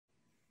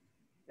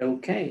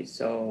Okay,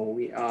 so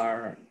we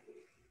are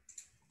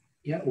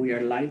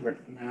live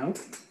right now.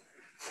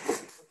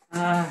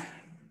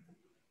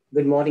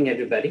 Good morning,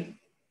 everybody.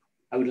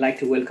 I would like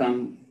to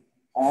welcome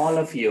all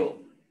of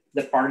you,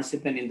 the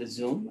participant in the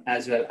Zoom,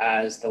 as well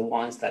as the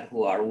ones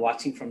who are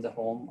watching from the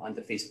home on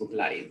the Facebook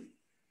Live.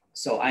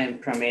 So I am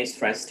Pramesh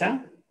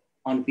Fresta.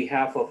 On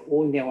behalf of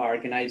All Neva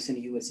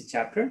Organization USA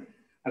chapter,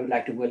 I would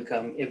like to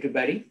welcome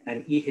everybody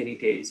and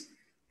eHeritage.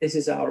 This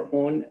is our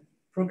own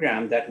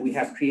program that we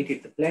have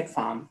created the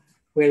platform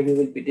where we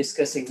will be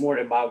discussing more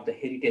about the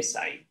heritage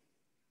side,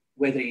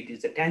 whether it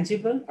is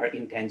tangible or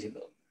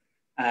intangible.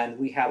 And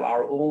we have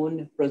our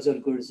own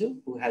Prajwal Gurju,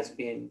 who has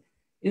been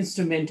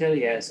instrumental,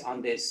 yes,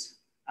 on this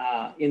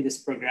in this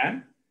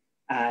program.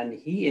 And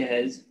he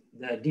is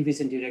the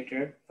division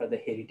director for the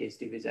Heritage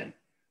Division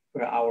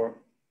for our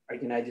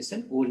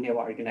organization, All Neva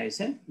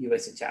Organization,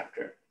 USA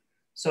chapter.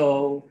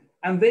 So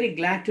I'm very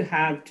glad to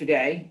have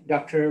today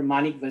Dr.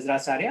 Manik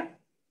Bajracharya,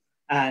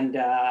 and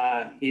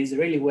he's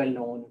really well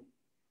known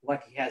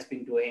what he has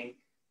been doing.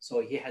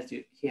 So he has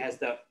the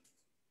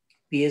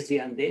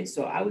PhD on this.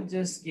 So I will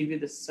just give you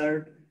the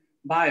short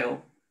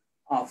bio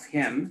of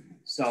him.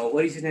 So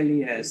originally,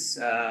 yes,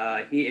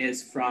 he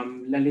is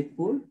from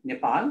Lalitpur,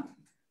 Nepal.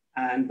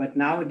 But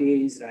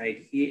nowadays,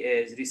 right, he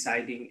is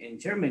residing in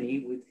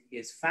Germany with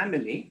his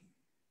family.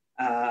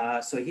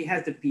 So he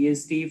has the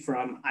PhD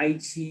from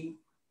Aichi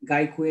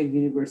Gaikuin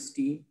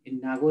University in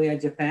Nagoya,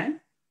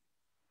 Japan.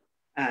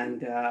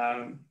 And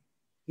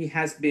he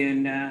has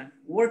been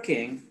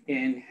working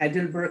in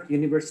Heidelberg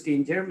University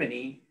in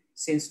Germany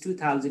since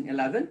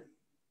 2011.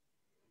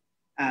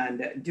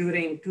 And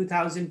during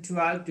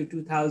 2012 to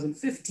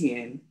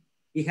 2015,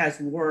 he has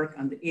worked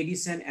on the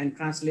edition and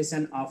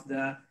translation of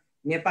the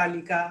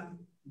Nepalika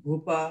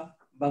Bhupa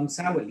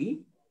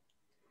Bamsawali.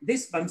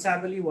 This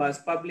Bamsawali was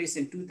published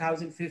in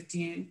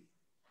 2015.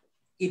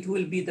 It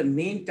will be the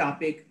main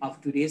topic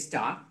of today's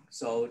talk.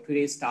 So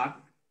today's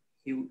talk,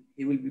 he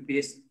will be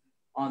based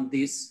on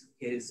his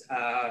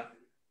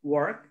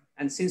work.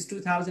 And since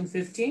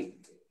 2015,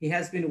 he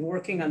has been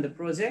working on the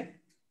project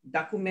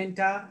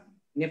Documenta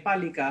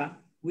Nepalica,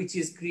 which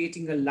is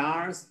creating a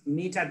large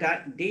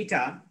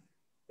metadata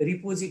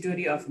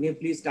repository of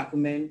Nepalese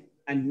document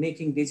and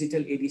making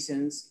digital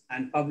editions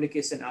and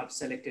publication of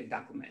selected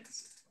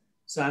documents.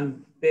 So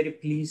I'm very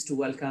pleased to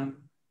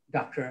welcome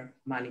Dr.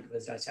 Manik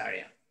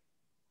Bajracharya.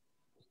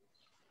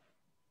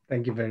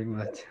 Thank you very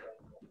much.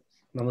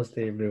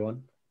 Namaste,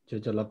 everyone.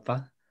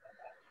 Jojolappa.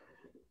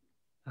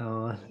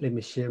 Let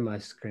me share my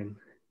screen.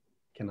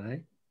 Can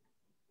I?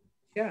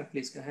 Yeah,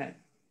 please go ahead.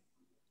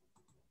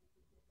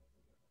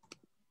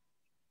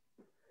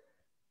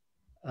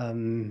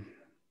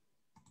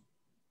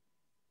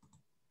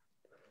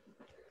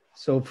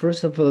 So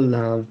first of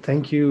all,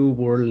 thank you,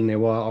 World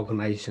Neva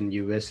Organization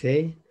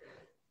USA.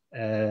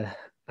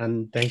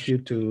 And thank you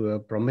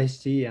to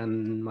Prameshji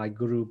and my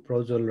guru,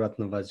 Prajwal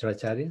Ratna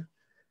Bajracharya,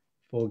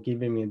 for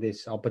giving me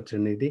this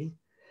opportunity.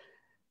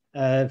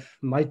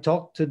 My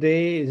talk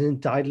today is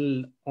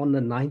entitled On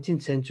the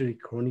 19th Century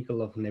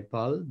Chronicle of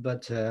Nepal,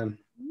 but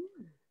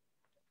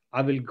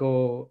I will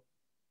go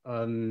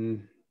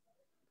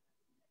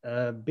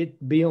a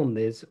bit beyond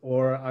this,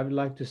 or I would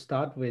like to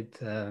start with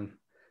the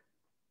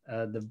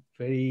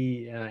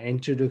very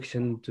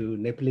introduction to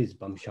Nepalese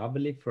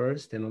Bamshavali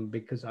first,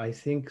 because I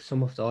think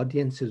some of the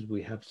audiences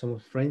we have, some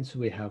of the friends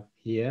we have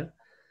here,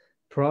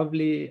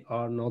 probably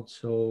are not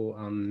so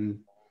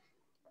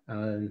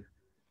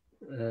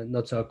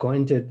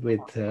acquainted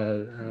with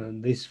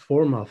this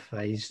form of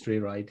history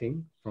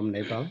writing from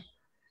Nepal.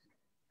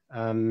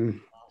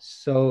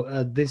 So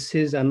this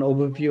is an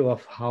overview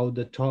of how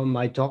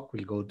my talk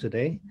will go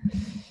today.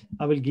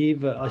 I will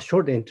give a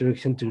short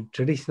introduction to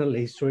traditional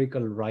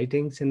historical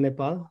writings in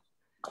Nepal,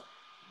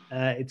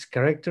 its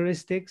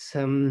characteristics,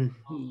 some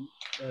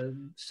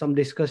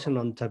discussion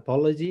on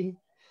typology,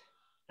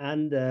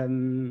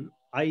 and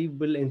I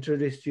will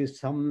introduce you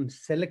some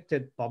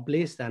selected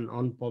published and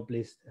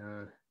unpublished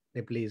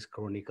Nepalese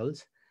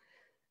chronicles.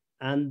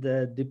 And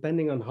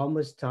depending on how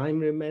much time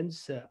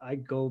remains, I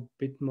go a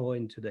bit more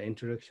into the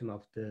introduction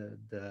of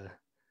the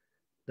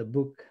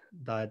book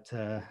that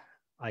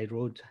I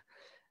wrote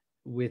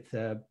with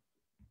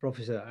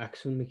Professor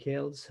Axel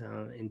Michaels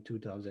in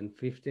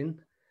 2015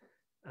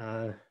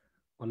 on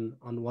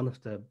one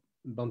of the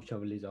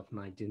Bamshavalis of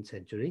 19th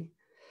century.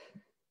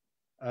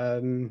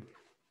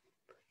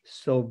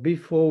 So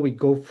before we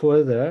go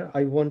further,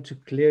 I want to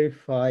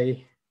clarify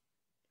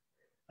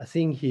a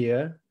thing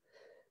here,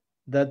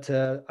 that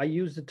I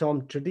use the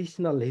term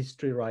traditional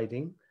history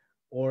writing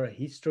or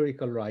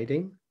historical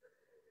writing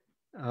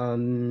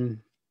to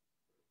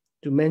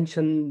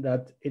mention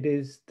that it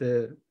is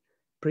the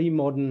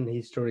pre-modern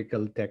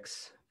historical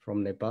text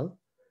from Nepal,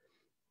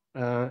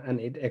 and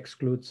it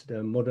excludes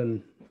the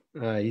modern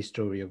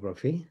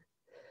historiography.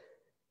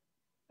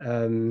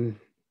 And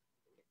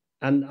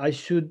I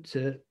should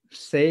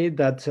say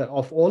that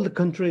of all the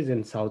countries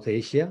in South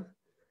Asia,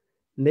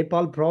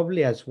 Nepal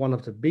probably has one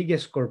of the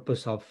biggest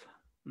corpus of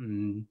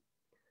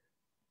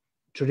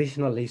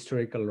traditional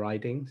historical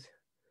writings,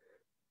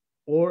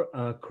 or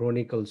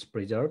chronicles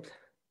preserved.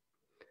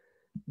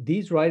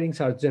 These writings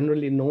are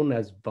generally known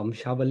as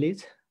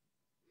Vamshavalis,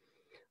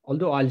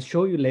 although I'll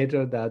show you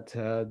later that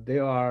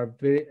there are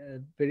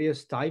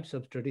various types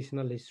of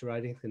traditional history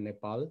writings in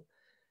Nepal,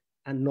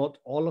 and not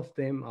all of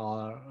them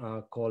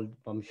are called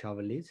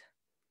Vamshavalis.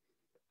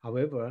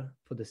 However,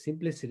 for the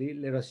simplicity,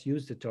 let us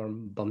use the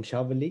term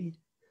Vamshavali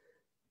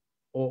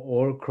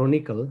or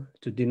chronicle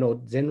to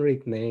denote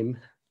generic name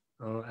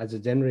as a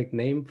generic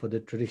name for the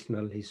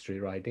traditional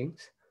history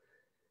writings.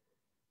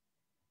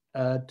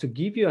 To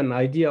give you an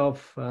idea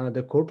of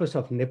the corpus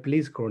of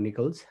Nepalese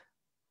chronicles,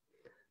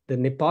 the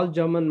Nepal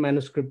German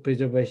Manuscript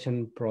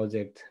Preservation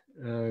Project,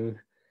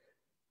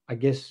 I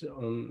guess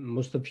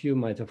most of you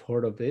might have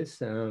heard of this.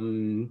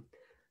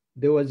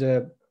 There was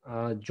a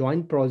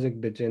joint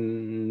project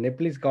between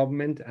Nepalese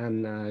government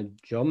and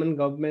German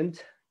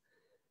government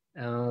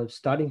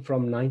starting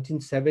from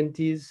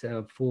 1970s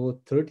for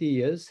 30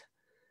 years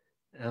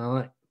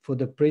for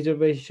the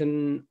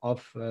preservation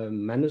of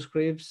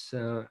manuscripts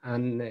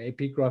and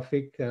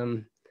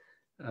epigraphic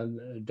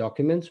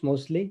documents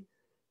mostly.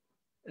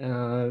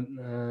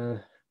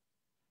 And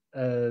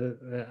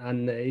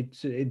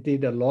it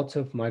did a lot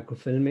of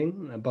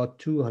microfilming. About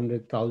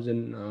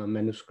 200,000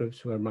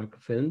 manuscripts were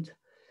microfilmed.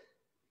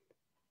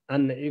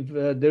 And if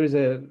there is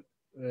a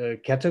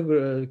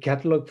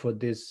catalog for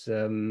this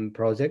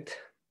project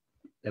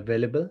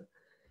available,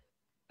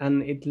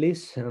 and it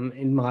lists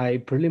in my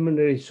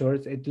preliminary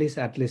source, it lists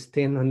at least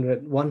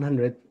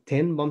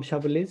 110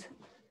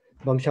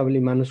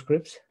 Vamshavali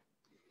manuscripts.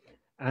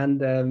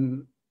 And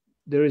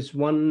there is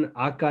one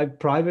archive,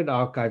 private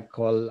archive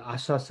called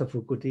Asa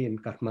Safukuti in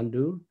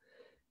Kathmandu.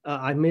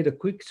 I made a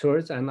quick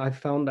search and I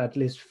found at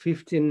least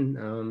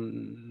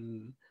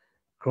 15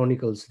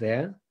 chronicles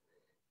there.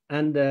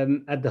 And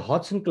at the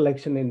Hodgson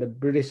collection in the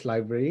British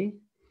Library,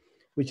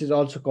 which is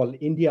also called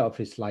India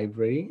Office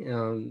Library,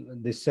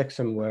 this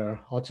section where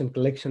Hodgson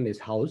collection is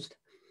housed,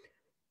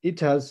 it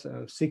has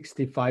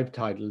 65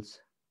 titles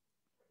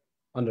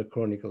under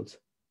chronicles.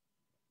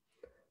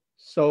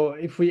 So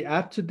if we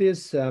add to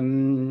this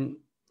Vamshavalis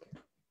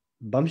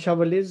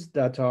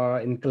that are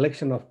in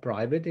collection of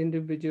private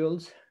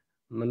individuals,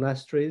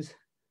 monasteries,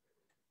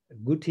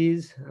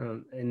 gutis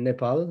in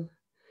Nepal,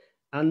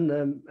 and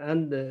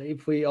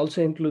if we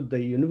also include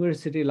the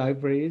university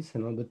libraries,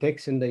 the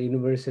texts in the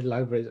university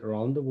libraries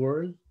around the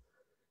world,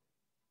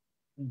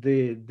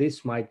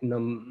 this might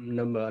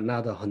number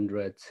another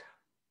 100.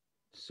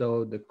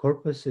 So the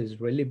corpus is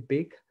really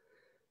big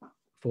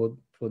for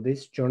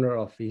this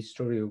genre of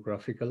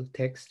historiographical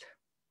text.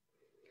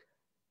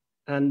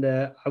 And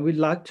I would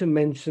like to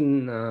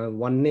mention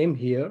one name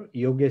here,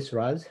 Yogesh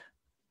Raj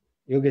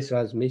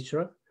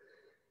Mishra.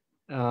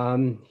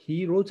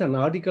 He wrote an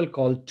article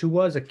called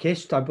Towards a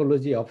Cache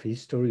Typology of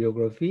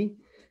Historiography,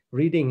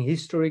 Reading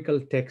Historical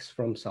Texts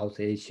from South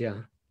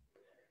Asia.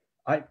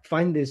 I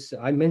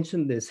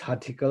mentioned this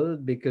article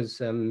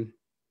because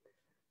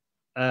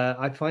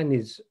I find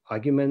his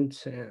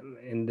argument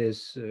in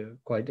this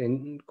quite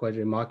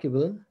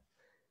remarkable.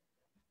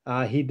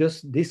 He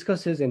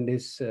discusses in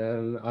this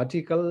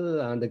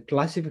article the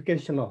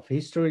classification of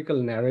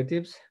historical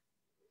narratives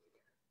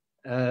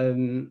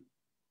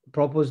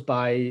proposed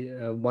by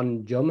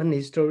one German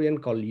historian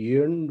called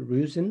Jörn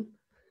Rusin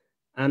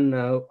and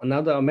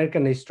another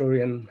American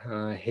historian,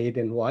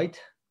 Hayden White.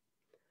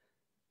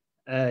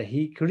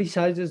 He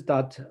criticizes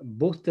that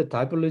both the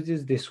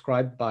typologies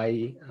described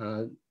by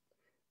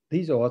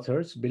these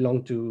authors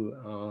belong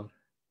to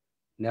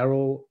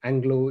narrow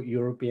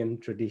Anglo-European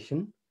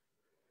tradition.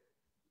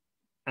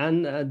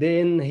 And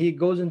then he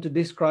goes on to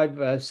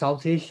describe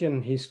South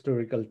Asian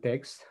historical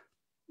texts,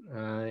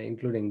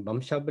 including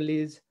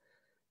Vamshavalis,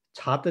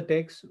 Chhata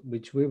texts,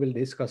 which we will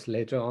discuss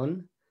later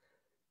on,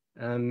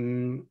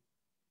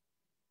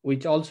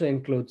 which also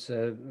includes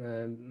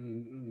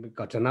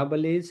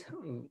Ghatanavalis,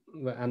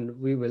 and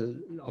we will,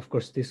 of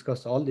course,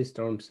 discuss all these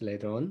terms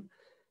later on.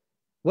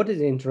 What is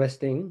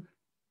interesting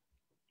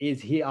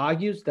is he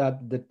argues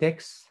that the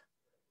texts,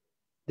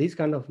 these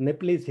kind of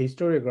Nepalese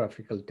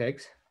historiographical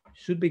texts,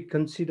 should be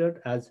considered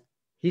as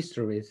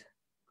histories,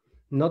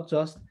 not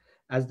just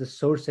as the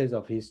sources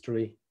of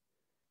history.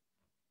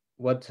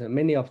 What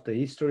many of the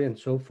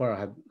historians so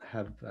far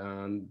have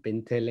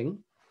been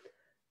telling.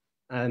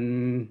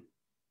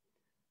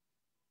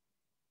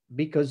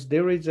 Because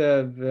there is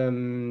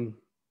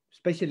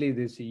especially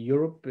this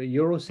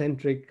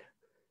Eurocentric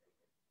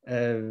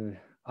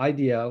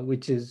idea,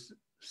 which is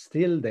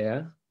still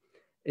there,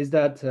 is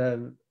that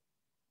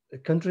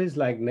countries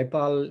like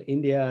Nepal,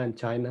 India, and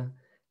China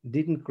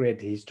didn't create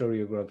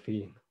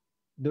historiography.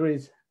 There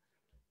is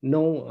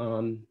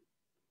no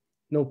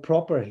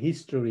proper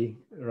history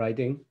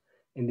writing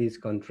in these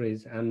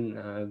countries,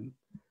 and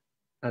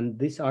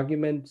this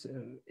argument,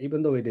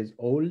 even though it is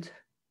old,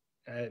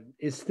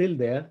 is still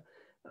there.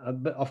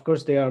 But of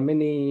course, there are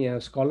many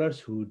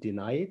scholars who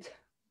deny it,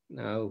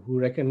 who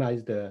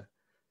recognize the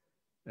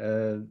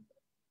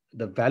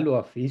value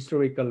of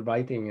historical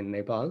writing in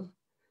Nepal.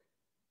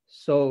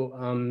 So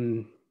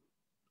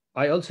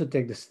I also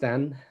take the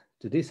stand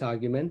to this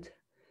argument,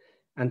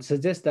 and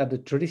suggests that the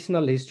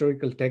traditional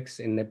historical texts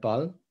in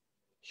Nepal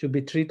should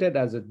be treated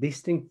as a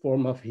distinct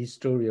form of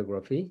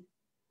historiography,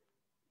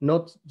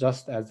 not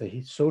just as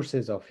the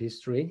sources of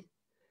history,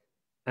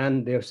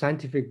 and their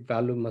scientific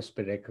value must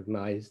be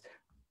recognized.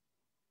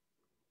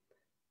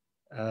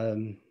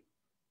 Let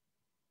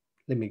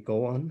me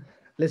go on.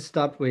 Let's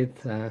start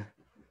with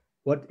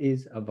what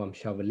is a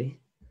Vamshavali?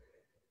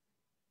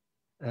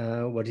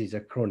 What is a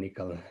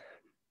chronicle?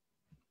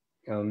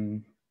 I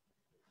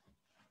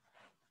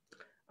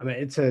mean,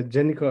 it's a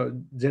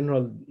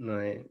general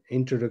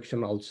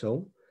introduction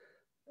also,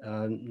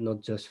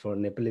 not just for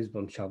Nepalese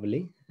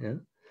Vamshavali. Yeah?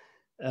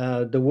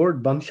 The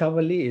word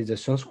Vamshavali is a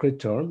Sanskrit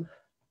term.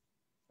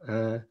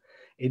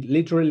 It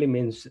literally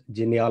means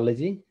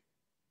genealogy.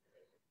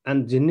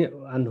 And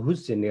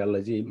whose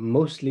genealogy?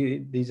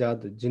 Mostly these are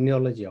the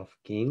genealogy of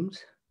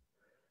kings,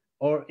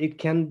 or it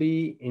can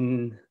be,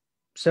 in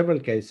several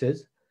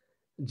cases,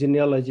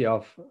 genealogy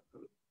of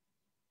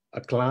a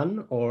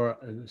clan or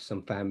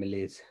some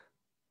families.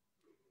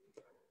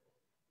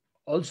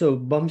 Also,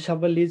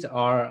 Vamshavalis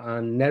are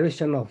a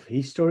narration of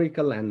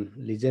historical and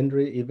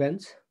legendary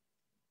events.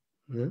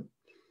 Yeah?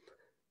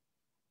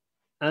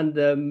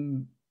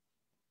 And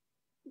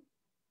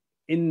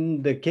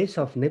in the case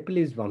of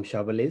Nepalese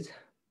Vamshavalis,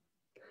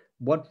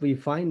 what we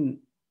find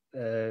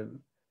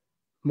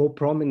more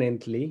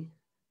prominently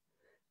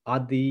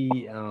are the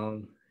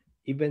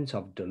events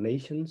of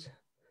donations,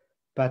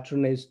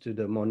 patronage to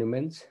the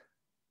monuments,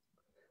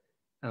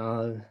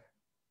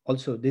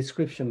 also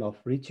description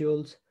of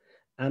rituals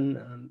and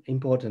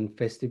important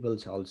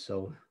festivals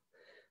also.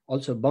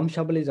 Also,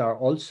 Vamshavalis are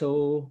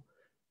also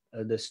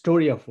the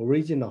story of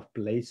origin of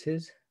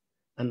places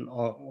and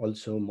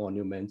also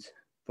monuments.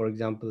 For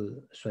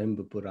example,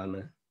 Swayambhu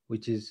Purana,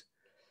 which is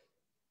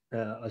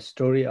a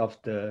story of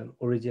the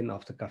origin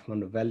of the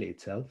Kathmandu Valley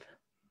itself.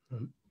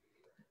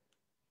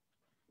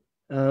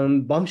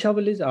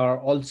 Vamshavalis are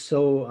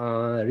also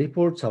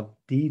reports of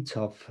deeds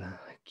of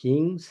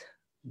kings,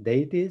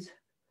 deities,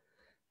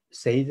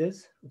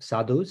 sages,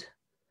 sadhus,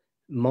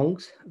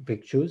 monks,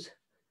 bhikshus,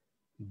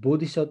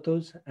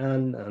 bodhisattvas,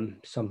 and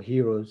some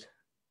heroes.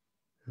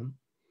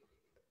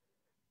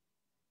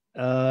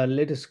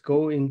 Let us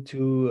go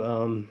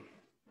into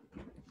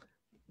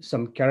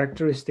some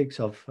characteristics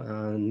of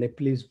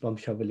Nepalese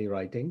Vamshavali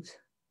writings.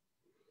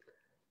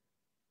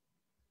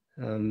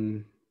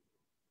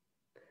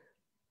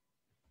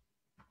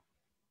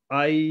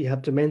 I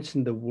have to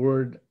mention the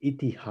word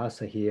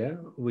itihasa here,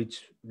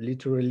 which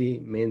literally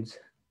means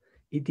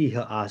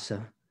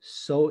itihasa.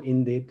 So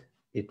indeed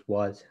it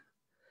was.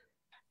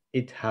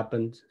 It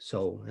happened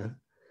so.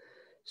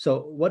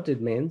 So what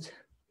it means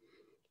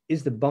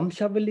is the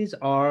Vamshavalis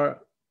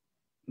are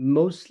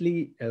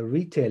mostly a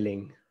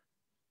retelling,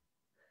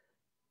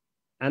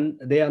 and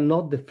they are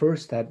not the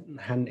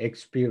first-hand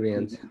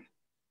experience.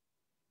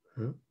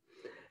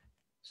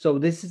 So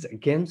this is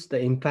against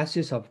the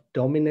emphasis of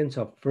dominance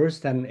of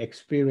first-hand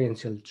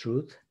experiential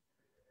truth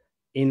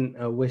in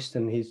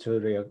Western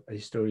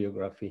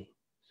historiography,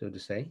 so to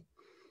say.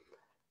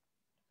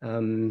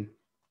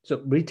 So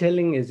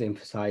retelling is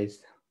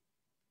emphasized.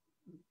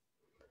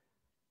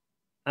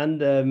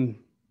 And a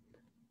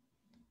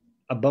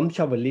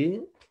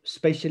Vamshavali,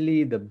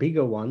 especially the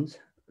bigger ones,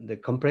 the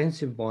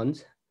comprehensive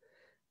ones,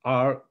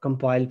 are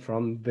compiled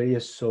from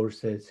various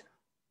sources.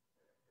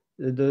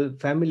 The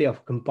family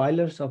of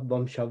compilers of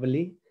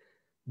Vamshavali,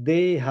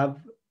 they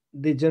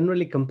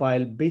generally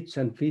compile bits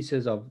and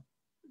pieces of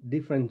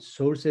different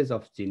sources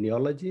of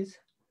genealogies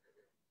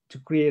to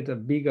create a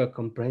bigger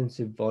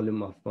comprehensive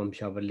volume of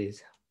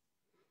Vamshavalis.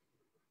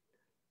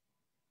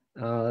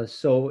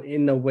 So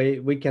in a way,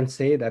 we can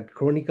say that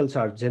chronicles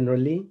are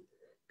generally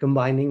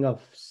combining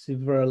of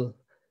several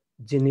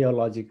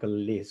genealogical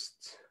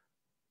lists.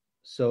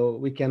 So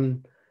we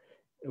can,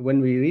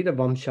 when we read a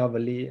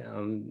Vamshavali,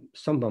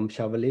 some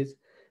Vamshavalis,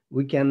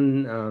 we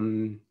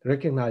can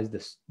recognize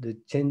the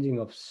changing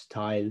of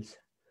styles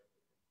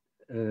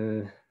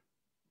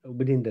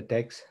within the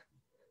text.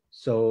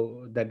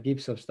 So that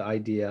gives us the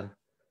idea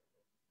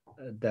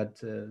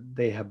that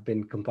they have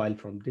been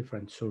compiled from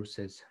different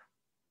sources.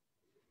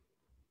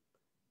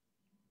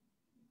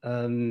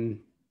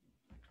 In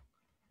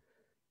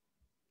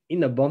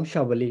a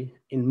Vamshavali,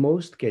 in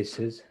most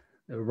cases,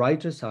 the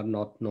writers are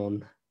not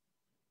known.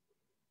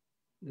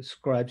 The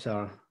scribes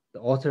are,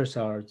 the authors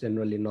are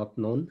generally not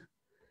known.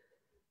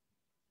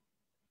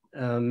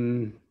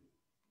 And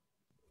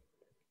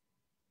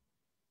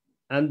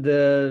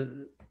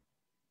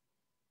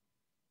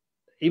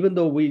even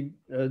though the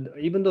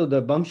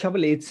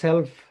Vamshavali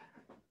itself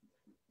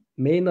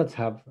may not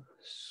have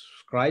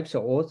scribes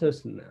or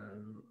authors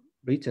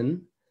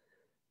written,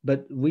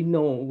 but we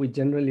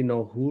generally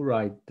know who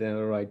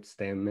writes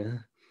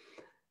them.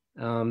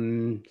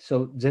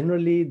 So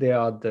generally they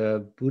are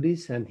the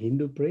Buddhist and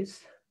Hindu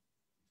priests,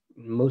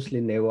 mostly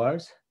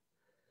Newars,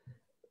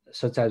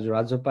 such as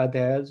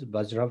Rajopadhyayas,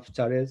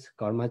 Bajracharyas,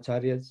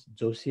 Karmacharyas,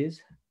 Joshis,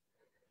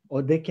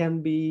 or they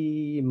can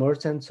be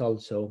merchants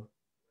also.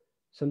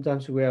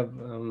 Sometimes we have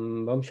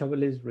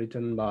Vamshavalis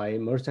written by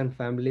merchant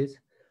families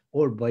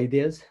or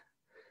Vaidyas,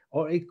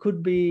 or it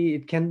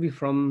can be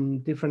from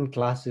different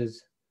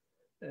classes.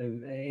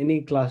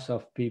 Any class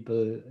of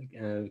people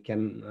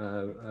can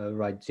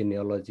write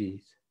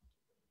genealogies.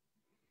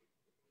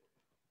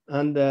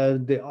 And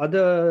the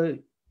other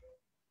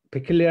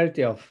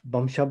peculiarity of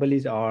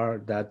Vamshabalis are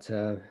that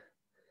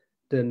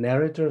the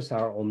narrators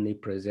are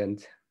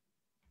omnipresent.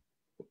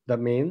 That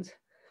means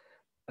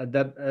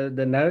that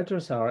the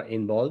narrators are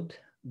involved.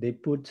 They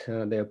put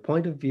their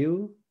point of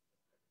view.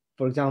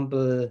 For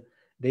example,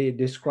 they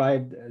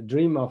describe a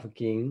dream of a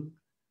king,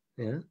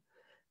 yeah,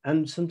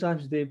 and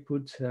sometimes they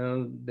put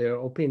their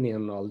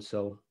opinion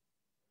also.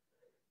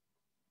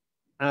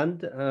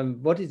 And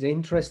what is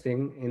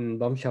interesting in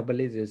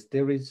Vamshabalis is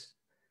there is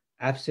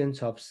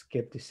absence of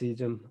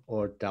skepticism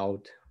or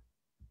doubt.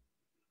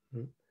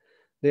 Mm.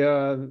 There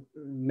are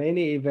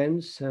many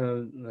events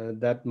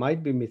that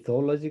might be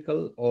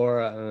mythological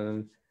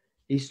or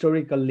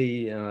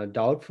historically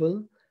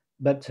doubtful,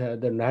 but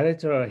the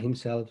narrator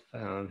himself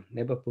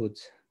never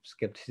puts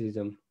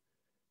skepticism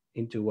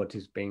into what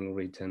is being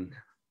written.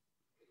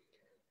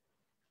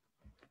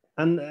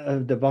 And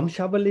the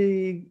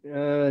Vamshabali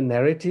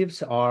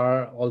narratives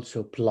are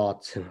also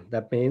plots.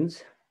 That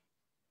means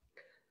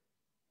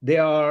they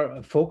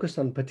are focused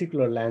on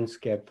particular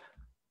landscape.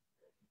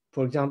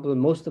 For example,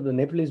 most of the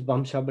Nepalese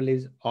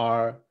Vamshabalis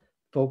are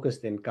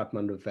focused in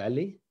Kathmandu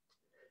Valley,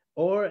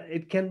 or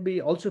it can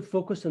be also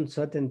focused on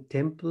certain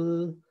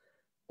temple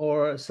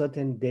or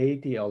certain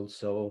deity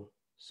also.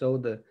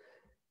 So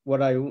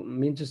what I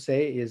mean to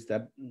say is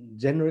that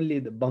generally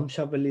the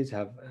Vamshabalis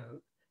have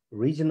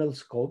regional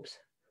scopes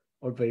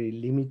or very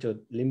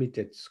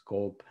limited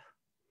scope.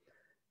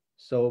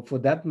 So for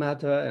that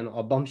matter, an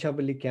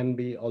Vamshabali can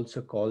be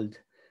also called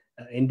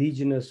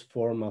indigenous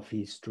form of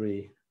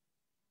history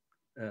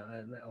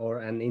or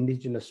an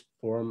indigenous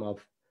form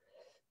of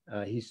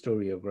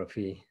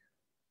historiography.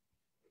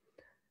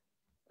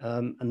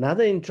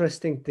 Another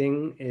interesting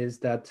thing is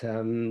that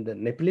the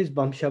Nepalese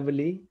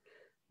Vamshavali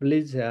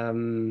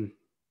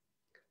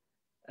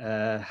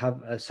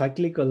have a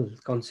cyclical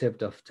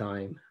concept of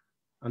time.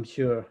 I'm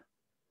sure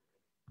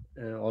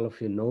all of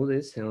you know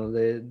this. You know,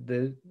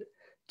 the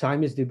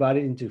time is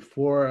divided into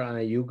 4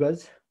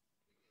 yugas,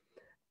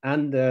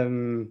 and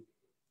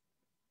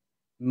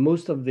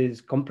most of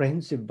these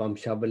comprehensive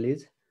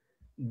Vamshavalis,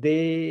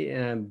 they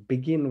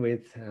begin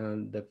with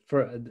the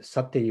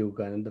Satya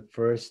Yuga and the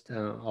first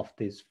of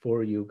these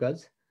 4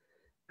 yugas,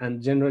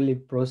 and generally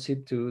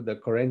proceed to the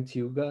current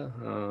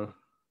yuga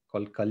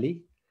called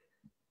Kali.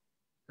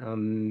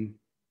 And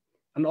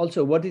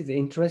also, what is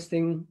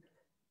interesting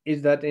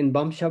is that in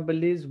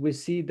Vamshabalis we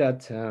see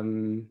that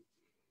in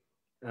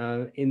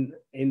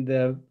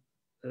the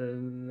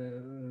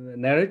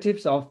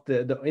narratives of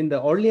in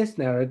the earliest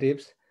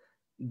narratives,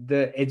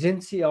 the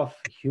agency of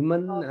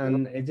human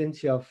and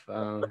agency of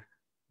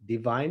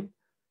divine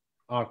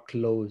are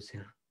close,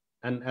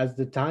 and as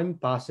the time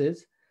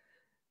passes,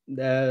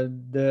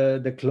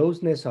 the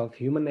closeness of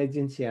human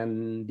agency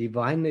and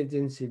divine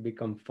agency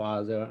become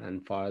farther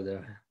and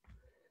farther.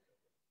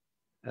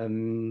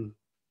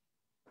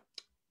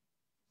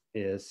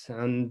 Yes,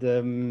 and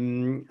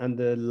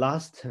the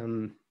last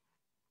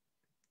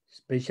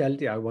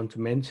specialty I want to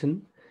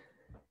mention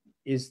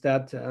is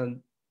that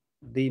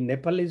the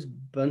Nepalese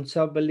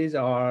Vamshabalis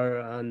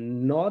are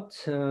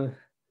not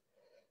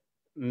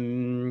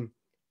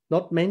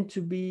meant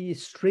to be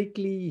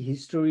strictly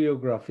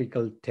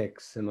historiographical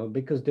texts, you know,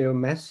 because their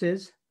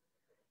message,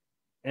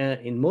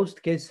 in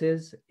most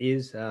cases,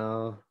 is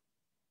of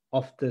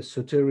the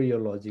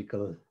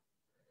soteriological.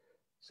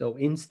 So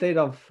instead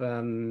of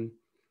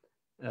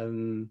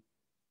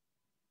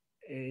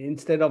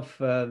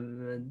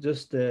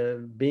just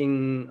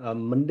being a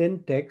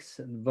mundane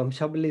text,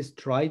 Vamshabalis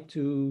try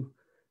to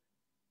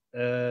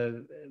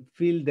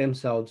fill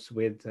themselves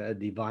with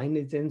divine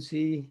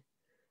agency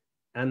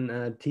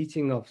and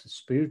teaching of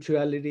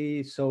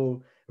spirituality.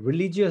 So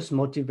religious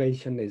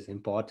motivation is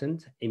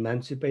important,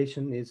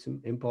 emancipation is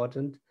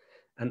important,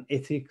 and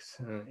ethics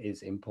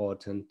is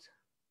important.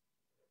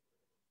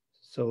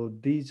 So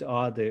these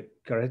are the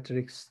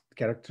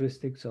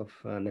characteristics of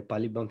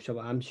Nepali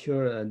Vamshavali. I'm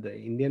sure the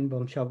Indian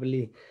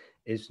Vamshavali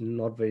is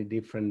not very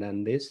different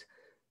than this.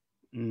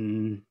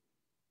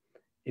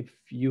 If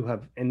you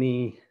have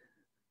anything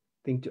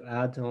to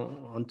add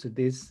onto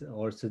this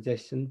or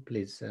suggestion,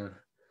 please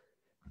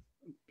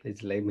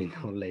let me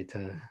know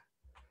later.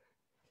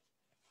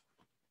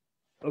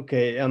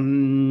 Okay,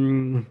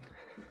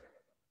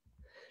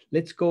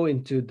 let's go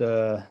into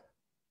the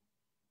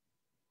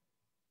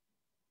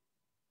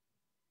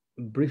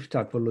brief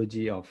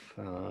typology of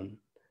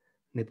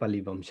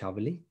Nepali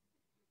Vamshavali.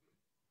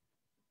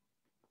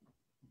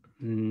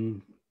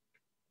 In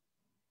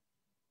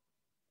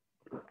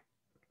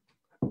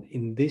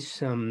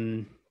this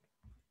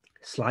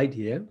slide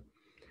here,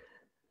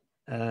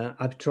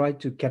 I've tried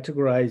to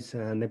categorize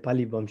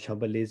Nepali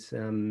Vamshavalis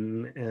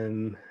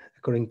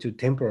according to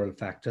temporal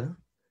factor,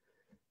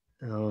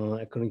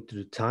 according to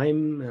the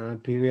time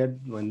period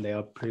when they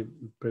are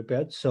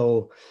prepared.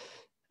 So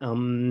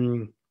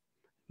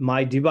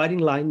My dividing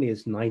line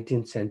is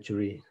 19th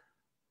century.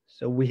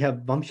 So we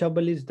have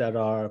Vamshabalis that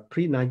are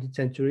pre-19th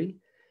century,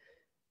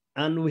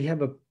 and we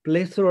have a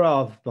plethora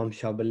of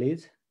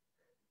Vamshabalis,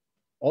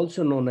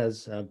 also known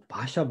as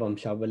Bhasha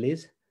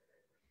Vamshabalis,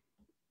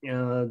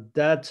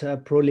 that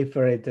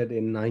proliferated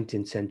in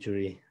 19th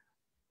century.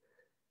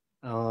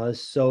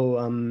 So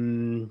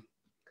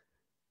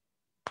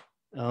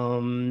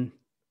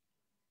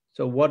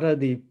what are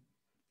the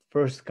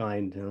first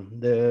kind?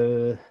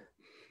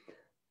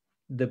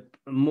 The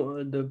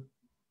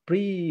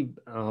pre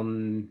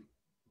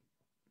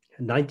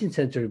 19th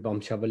century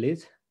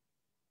Vamshabalis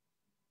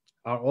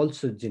are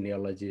also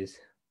genealogies.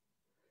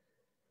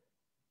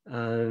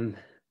 And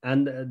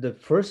the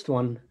first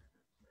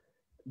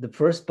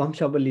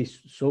Vamshabali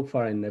so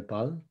far in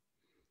Nepal,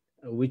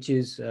 which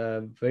is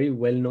very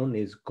well known,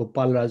 is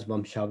Gopal Raj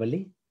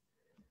Vamshavali,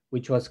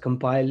 which was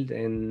compiled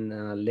in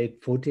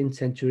late 14th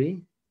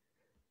century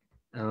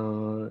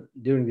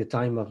during the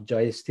time of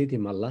Jayasthiti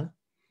Malla.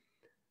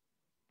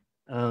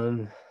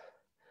 And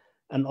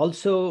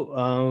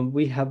also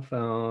we have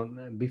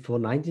before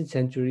 19th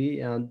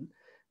century, and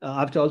I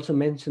have to also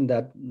mention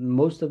that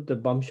most of the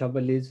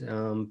Vamshabalis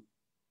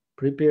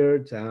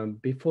prepared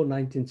before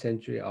 19th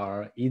century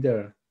are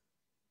either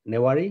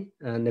Newari,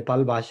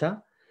 Nepal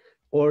Bhasha,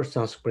 or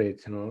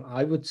Sanskrit.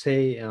 I would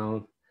say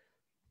and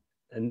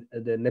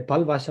the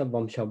Nepal Bhasha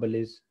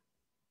Vamshabalis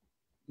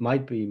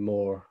might be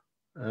more,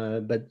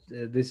 but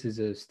this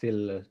is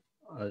still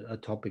a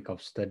topic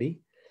of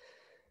study.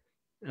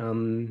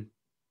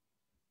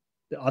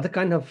 The other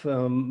kind of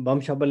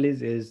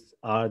Vamshabalis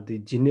are the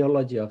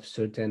genealogy of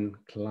certain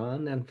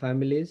clan and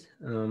families,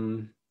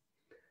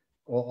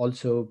 or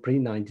also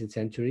pre-19th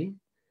century.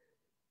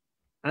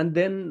 And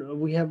then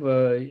we have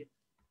a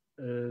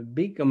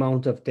big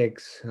amount of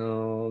texts,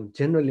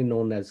 generally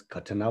known as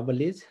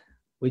Ghatanavalis,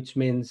 which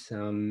means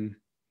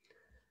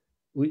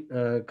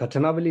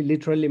Ghatanavali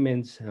literally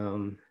means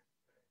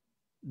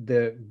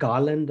the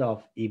garland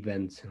of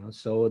events.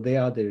 So they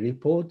are the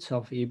reports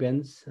of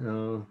events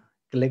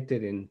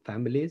collected in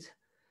families.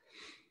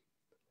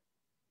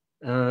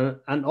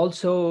 And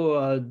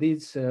also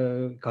these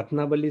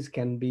Ghatanavalis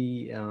can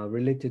be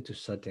related to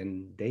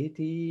certain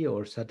deity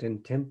or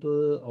certain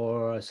temple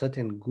or a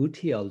certain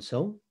guti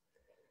also.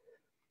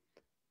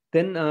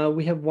 Then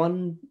we have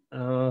one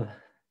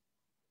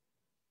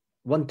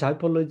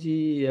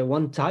typology,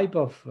 one type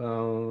of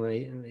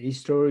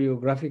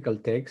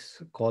historiographical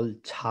text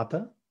called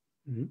Chhata.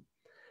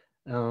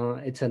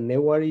 It's a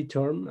Newari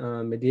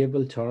term,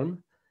 medieval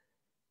term.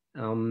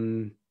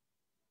 I'm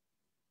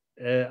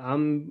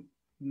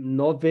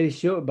not very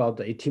sure about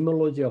the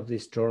etymology of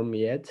this term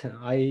yet.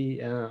 I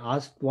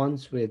asked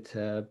once with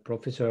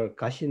Professor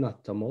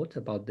Kashinath Tamot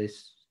about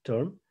this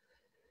term.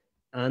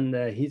 And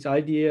his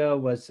idea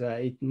was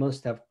it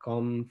must have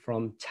come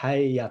from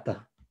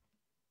Chayata.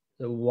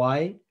 So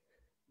why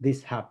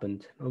this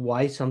happened,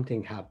 why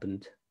something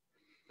happened.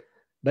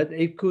 But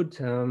it could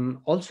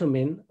also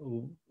mean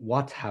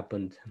what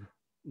happened,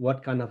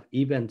 what kind of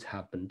events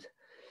happened.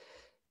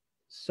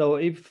 So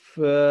if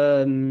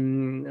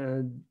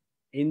in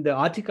the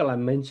article I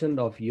mentioned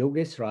of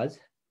Yogesh Raj,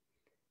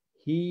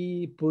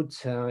 he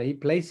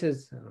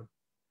places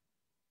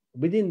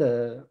within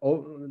the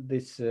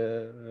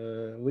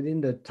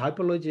within the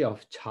typology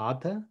of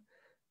Chhata,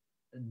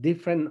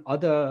 different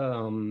other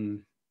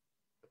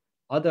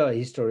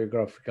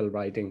historiographical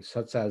writings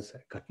such as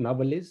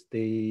Ghatnavalis,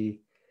 the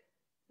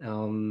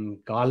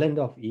garland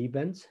of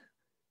events,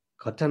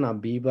 Ghatana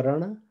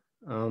Bivarana,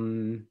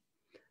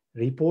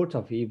 report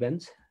of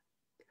events,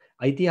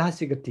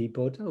 Aitihasika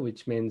Tipota,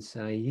 which means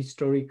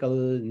historical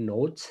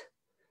notes,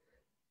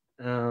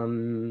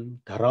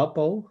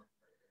 Dharapau,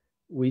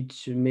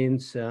 which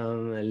means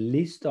a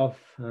list of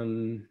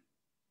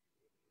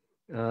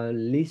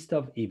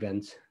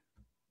events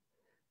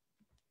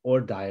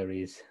or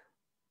diaries.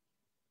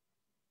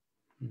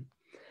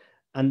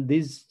 And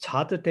these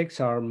Chhata texts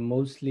are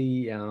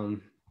mostly,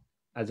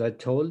 as I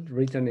told,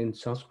 written in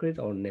Sanskrit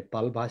or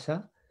Nepal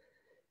Bhasha.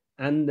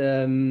 And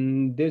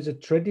there's a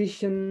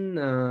tradition,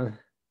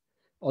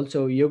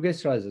 also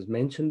Yogesh Raj has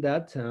mentioned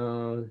that,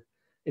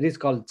 it is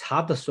called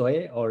Chhata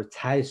Soe or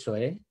Chai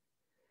Soe.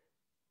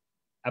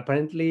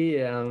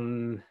 Apparently,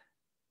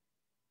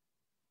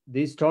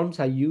 these terms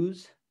are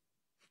used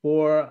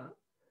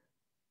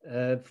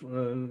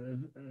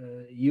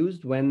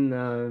used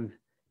when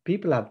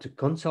people have to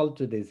consult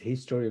to these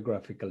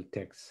historiographical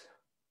texts,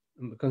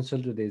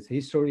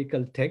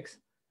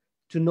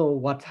 to know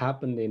what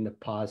happened in the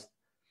past.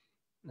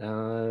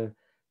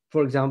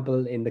 For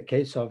example, in the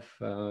case of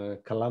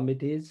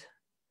calamities,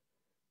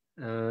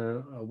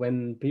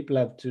 when people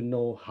have to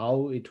know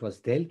how it was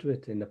dealt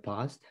with in the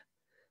past,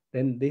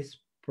 then this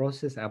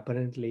process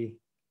apparently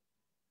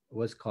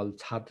was called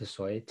Chhata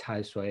Soe,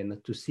 Chai Soe,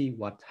 to see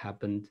what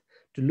happened,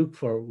 to look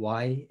for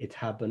why it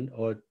happened,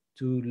 or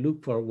to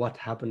look for what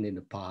happened in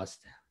the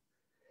past.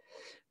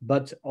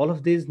 But all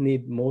of these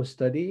need more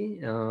study.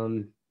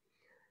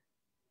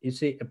 You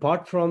see,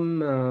 apart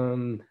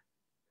from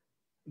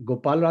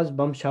Gopal Raj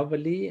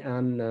Vamshavali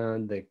and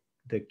the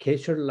the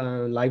Kesher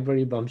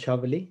Library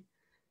Vamshavali,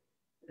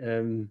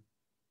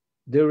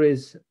 there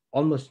is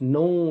almost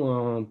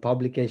no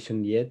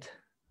publication yet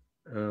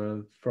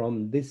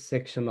from this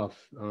section of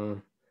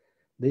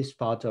this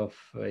part of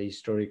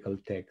historical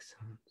text.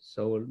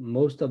 So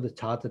most of the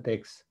charter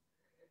texts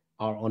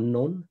are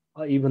unknown,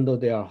 even though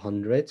there are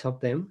hundreds of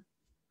them.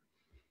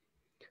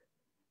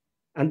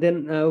 And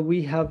then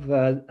we have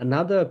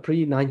another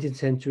pre-19th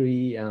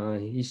century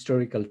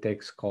historical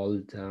text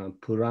called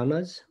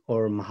Puranas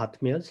or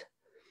Mahatmyas.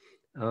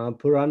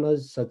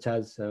 Puranas such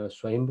as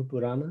Swayambhu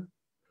Purana,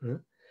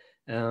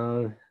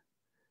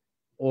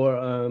 or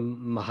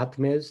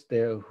Mahatmyas,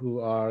 who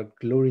are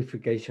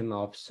glorification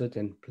of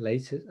certain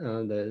places,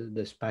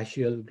 the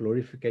spatial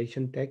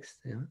glorification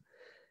text.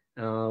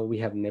 We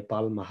have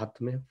Nepal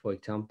Mahatmya, for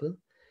example,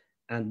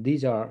 and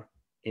these are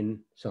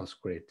in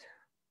Sanskrit.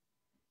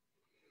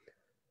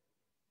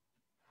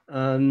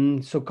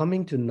 So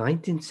coming to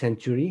 19th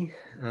century,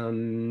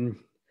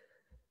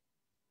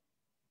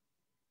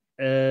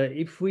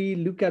 if we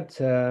look at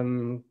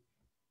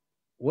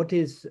what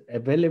is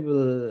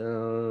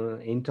available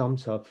in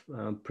terms of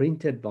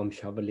printed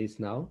Vamshavalis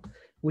now,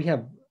 we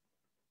have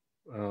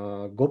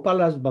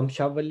Gopala's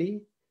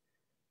Vamshavali,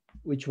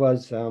 which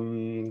was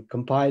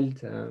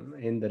compiled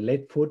in the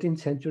late 14th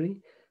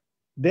century.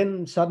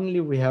 Then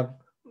suddenly we have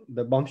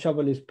the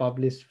Vamshavalis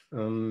published,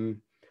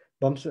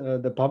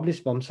 the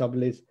published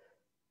Vamshavalis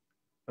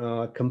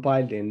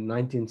compiled in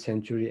 19th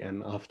century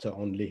and after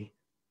only.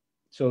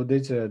 So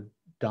there's a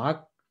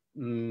dark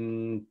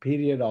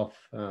period of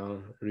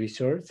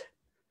research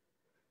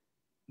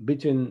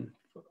between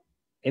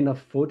end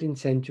of 14th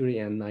century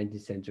and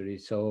 19th century.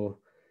 So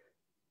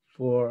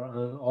for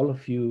all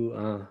of you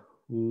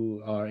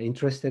who are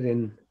interested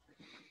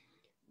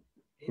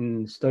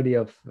in study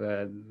of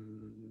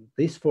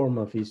this form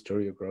of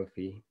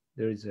historiography,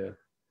 it's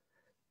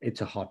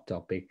a hot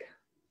topic,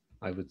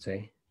 I would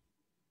say.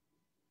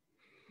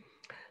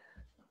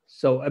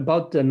 So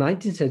about the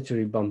 19th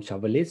century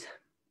Vamshavalis,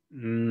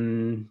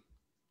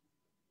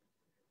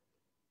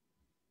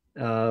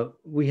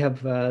 we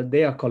have,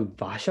 they are called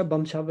Vasha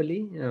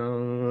Vamshavali.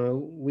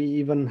 We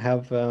even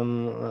have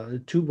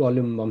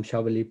 2-volume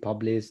Vamshavali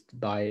published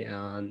by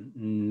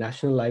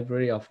National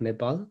Library of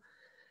Nepal,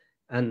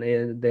 and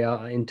they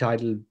are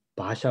entitled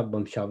Bhasha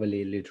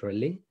Vamshavali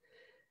literally.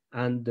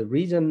 And the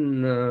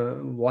reason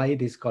why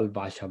it is called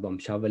Bhasha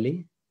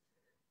Vamshavali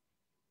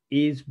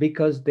is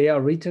because they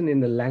are written in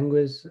the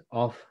language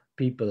of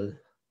people.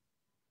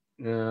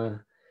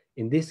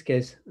 In this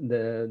case,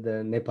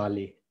 the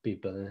Nepali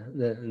people,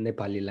 the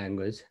Nepali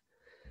language.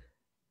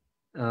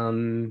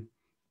 And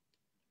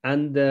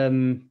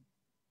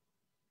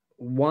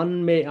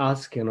one may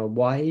ask,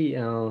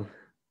 why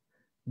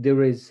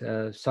there is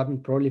a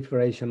sudden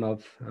proliferation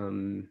of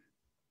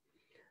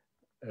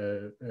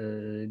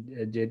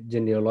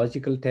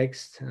genealogical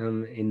texts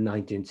in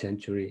 19th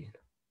century.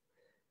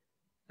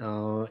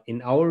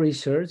 In our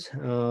research,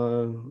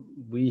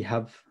 we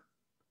have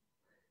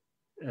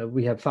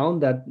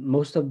found that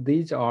most of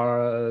these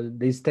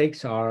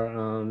texts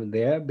are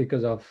there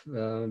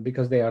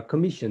because they are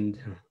commissioned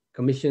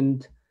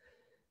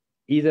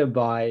either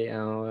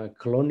by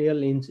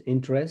colonial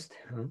interest.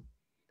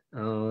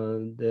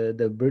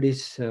 The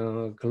British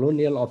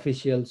colonial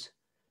officials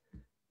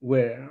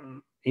were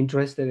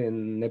interested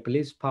in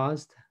Nepalese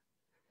past,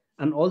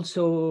 and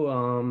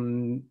also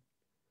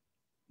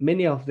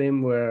many of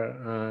them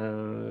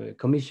were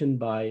commissioned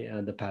by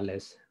the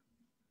palace,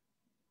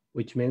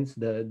 which means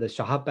the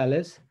Shah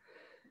Palace.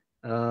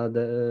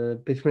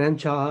 The Prithviraj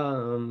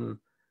Shah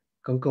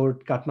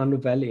conquered Kathmandu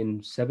Valley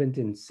in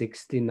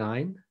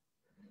 1769.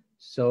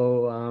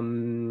 So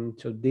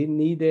they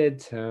needed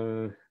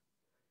to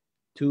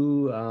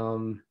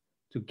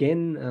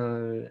gain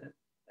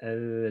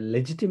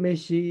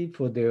legitimacy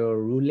for their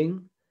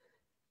ruling,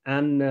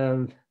 and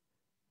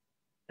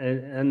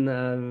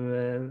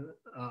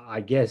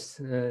I guess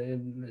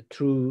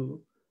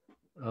through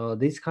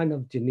this kind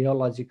of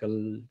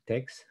genealogical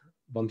texts,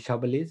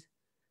 Vamshavalis,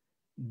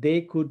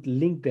 they could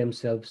link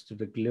themselves to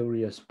the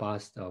glorious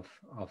past of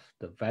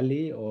the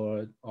valley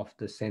or of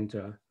the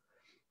center.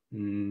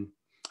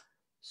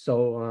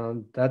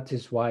 So that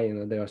is why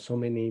there are so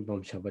many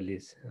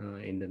Vamshavalis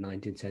in the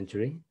 19th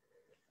century.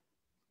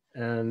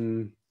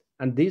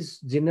 And these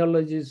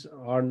genealogies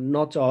are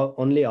not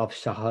only of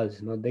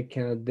Shahas.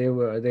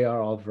 They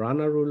are of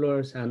Rana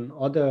rulers and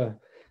other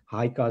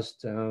high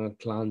caste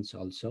clans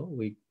also.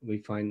 We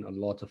find a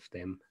lot of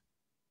them.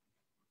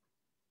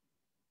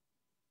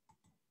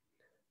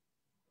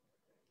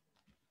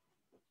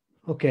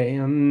 Okay,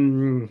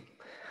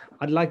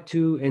 I'd like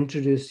to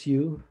introduce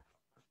you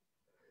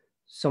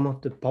some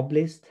of the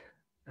published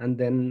and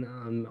then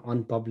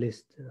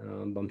unpublished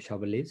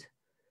Vamshavalis.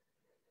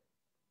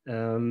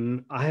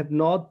 I have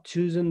not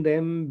chosen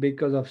them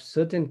because of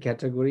certain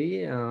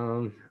category.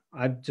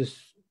 I've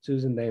just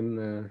chosen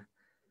them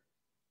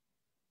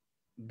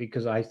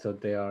because I thought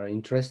they are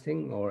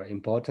interesting or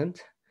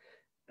important,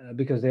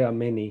 because there are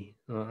many.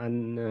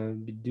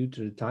 And due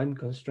to the time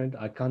constraint,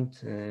 I can't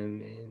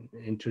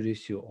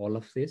introduce you all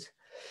of this.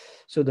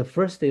 So the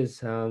first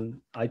is,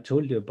 I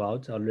told you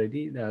about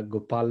already,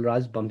 Gopal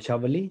Raj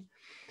Bamshavali.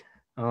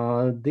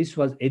 This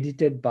was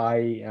edited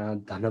by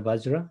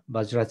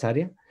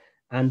Bajracharya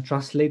and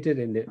translated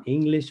into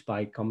English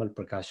by Kamal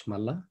Prakash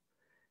Malla.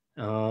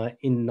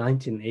 In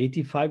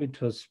 1985,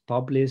 it was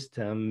published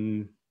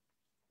in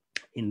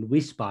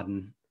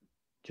Wiesbaden,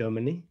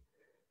 Germany.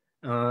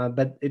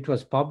 But it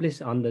was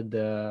published under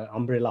the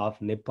umbrella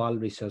of Nepal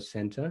Research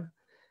Center,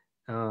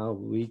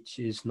 which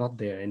is not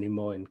there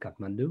anymore in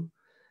Kathmandu.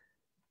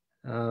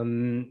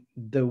 The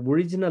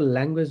original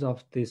language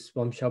of this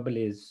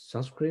Vamshavali is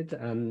Sanskrit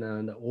and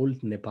the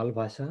old Nepal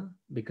Bhasha,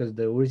 because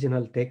the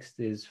original text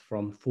is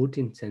from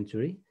 14th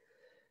century.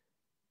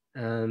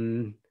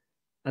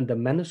 And the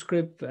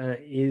manuscript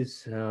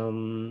is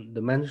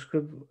the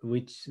manuscript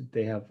which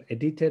they have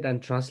edited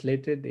and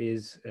translated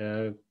is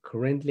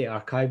currently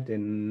archived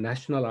in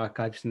National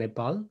Archives,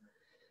 Nepal.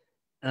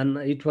 And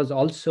it was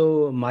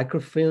also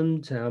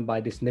microfilmed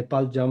by this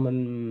Nepal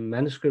German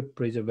Manuscript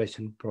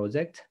Preservation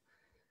Project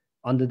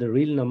under the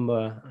real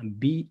number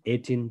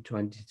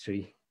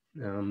B1823.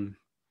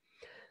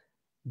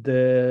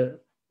 The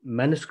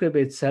manuscript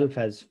itself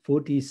has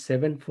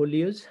 47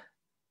 folios,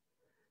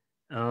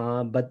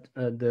 but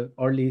the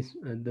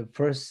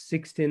first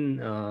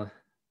 16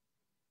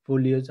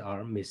 folios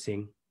are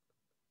missing.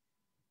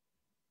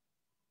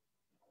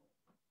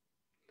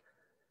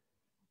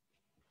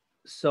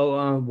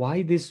 So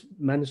why this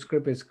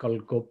manuscript is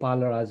called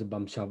Gopala Raj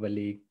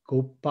Vamshavali?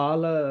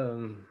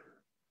 Gopala,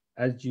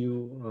 as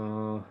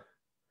you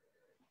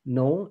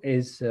know,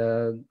 is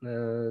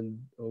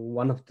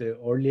one of the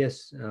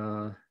earliest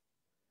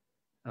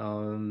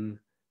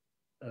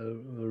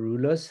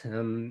rulers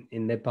in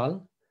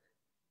Nepal.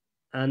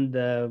 And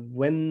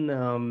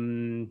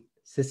when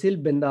Cecil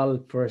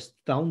Bendal first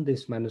found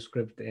this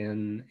manuscript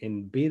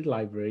in Bir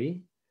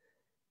Library,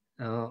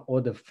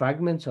 or the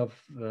fragments of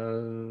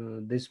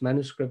this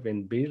manuscript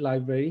in Bir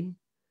Library,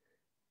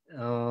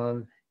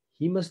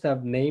 he must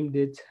have named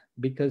it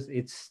because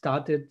it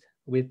started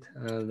with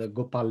the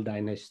Gopal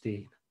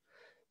dynasty.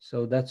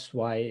 So that's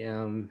why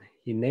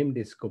he named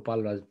this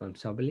Gopal Raj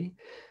Vamshavali.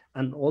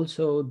 And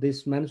also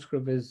this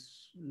manuscript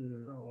is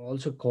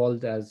also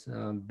called as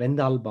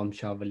Bendal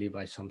Vamshavali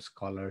by some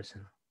scholars.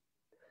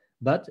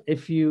 But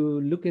if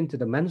you look into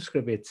the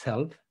manuscript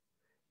itself,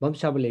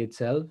 Vamshavali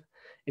itself,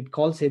 it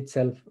calls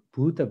itself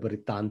Bhuta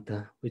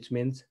Vrittanta, which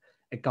means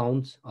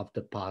accounts of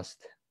the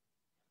past.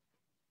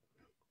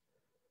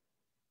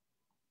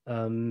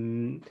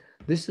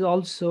 This is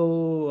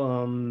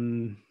also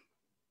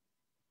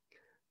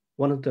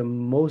one of the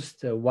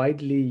most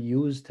widely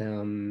used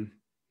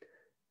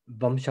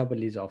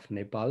Vamshavalis of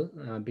Nepal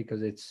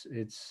because it's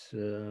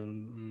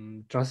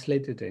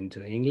translated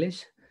into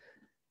English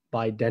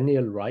by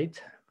Daniel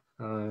Wright,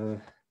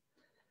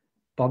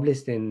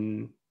 published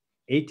in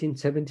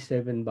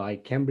 1877 by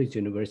Cambridge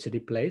University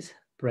Press.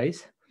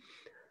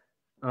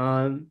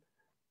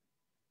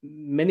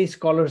 Many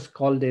scholars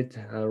called it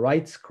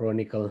Wright's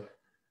Chronicle.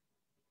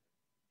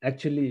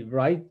 Actually,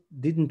 Wright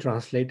didn't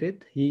translate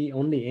it, he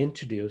only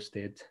introduced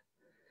it.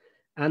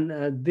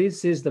 And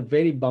this is the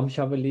very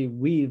Vamshavali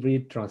we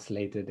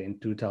retranslated in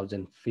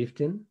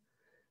 2015.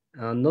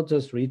 Not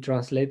just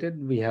retranslated,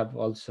 we have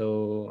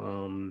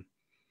also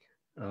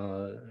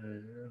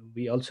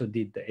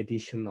did the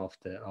edition of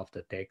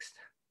the text.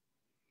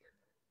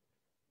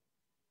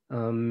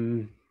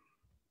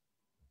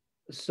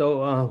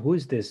 So who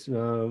is this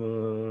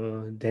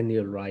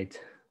Daniel Wright?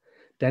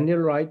 Daniel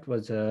Wright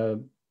was a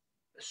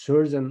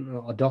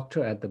surgeon, a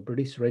doctor at the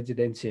British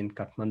Residency in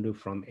Kathmandu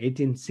from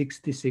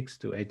 1866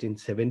 to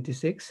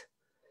 1876.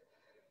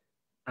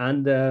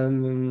 And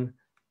the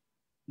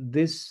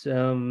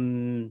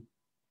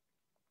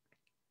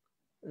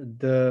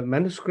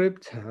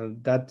manuscript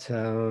that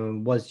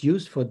was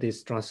used for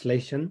this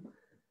translation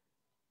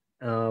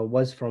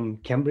was from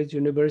Cambridge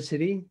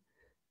University.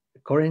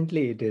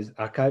 Currently, it is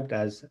archived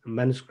as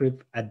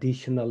manuscript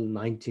additional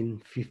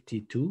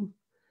 1952.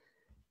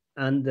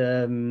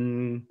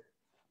 And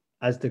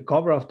as the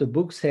cover of the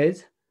book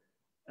says,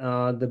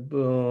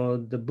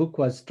 the book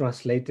was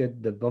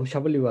translated, the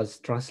Vamshavali was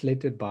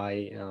translated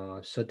by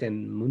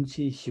certain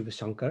Munshi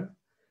Shivashankar,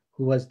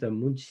 who was the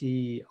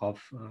Munshi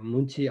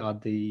are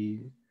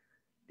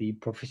the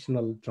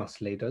professional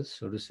translators,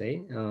 so to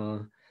say.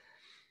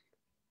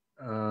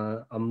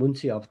 A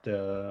Munshi of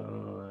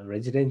the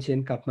residency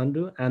in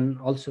Kathmandu, and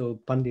also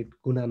Pandit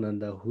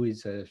Gunananda, who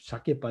is a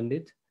Shakya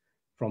Pandit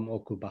from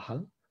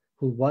Okubahal,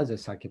 who was a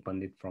Shakya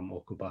Pandit from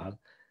Okubahal.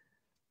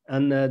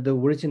 And the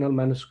original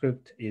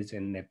manuscript is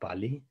in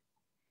Nepali.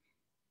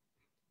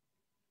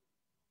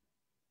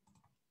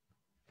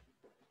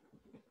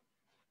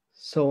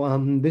 So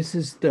this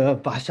is the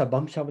Bhasha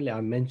Vamshavali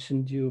I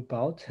mentioned you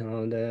about.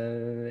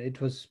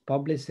 It was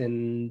published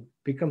in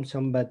Bikram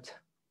Sambat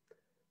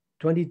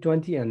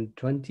 2020 and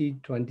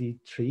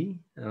 2023,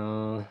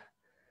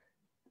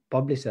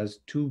 published as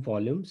 2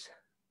 volumes.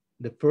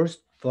 The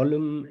first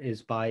volume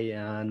is by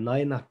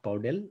Nayanath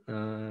Paudel,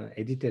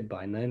 edited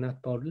by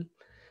Nayanath Paudel.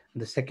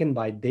 The second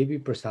by Devi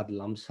Prasad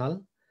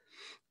Lamsal.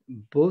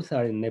 both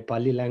are in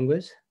Nepali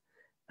language.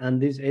 And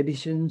these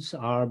editions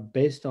are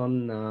based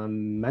on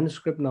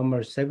manuscript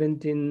number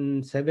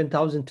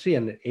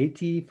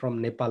 7380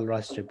 from Nepal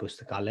Rashtriya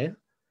Pustakalaya,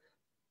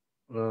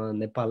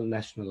 Nepal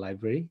National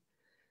Library,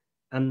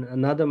 and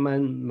another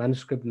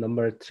manuscript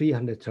number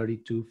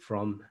 332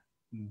 from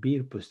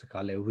Bir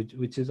Pustakalaya,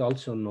 which is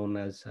also known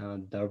as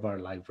Darbar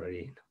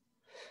Library.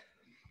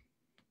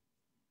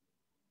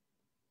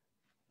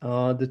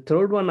 The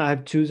third one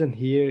I've chosen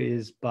here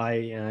is by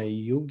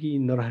Yogi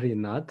Narahari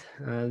Nath.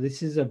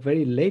 This is a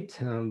very late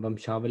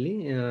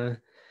Vamshavali.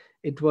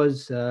 It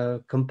was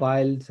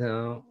compiled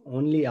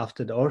only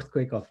after the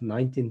earthquake of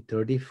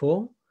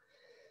 1934.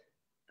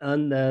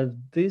 And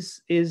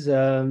this is,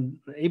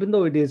 even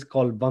though it is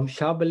called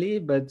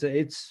Vamshavali, but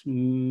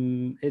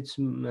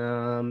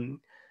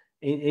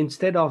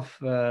instead of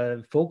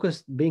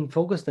being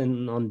focused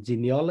on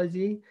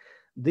genealogy,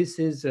 this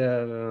is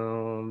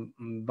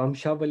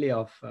Vamshavali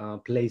of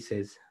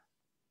places.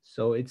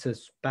 So it's a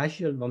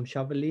spatial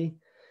Vamshavali,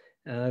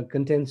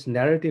 contains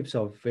narratives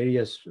of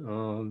various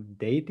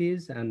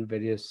deities and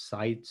various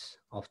sites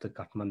of the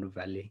Kathmandu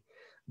Valley.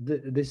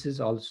 This is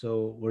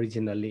also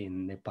originally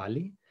in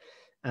Nepali.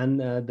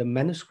 And the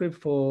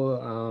manuscript for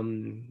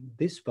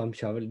this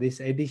Vamshavali,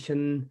 this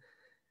edition,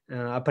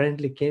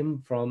 apparently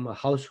came from a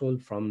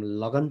household from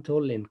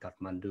Lagantol in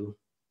Kathmandu.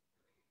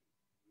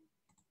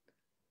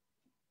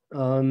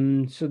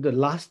 So the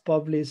last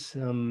published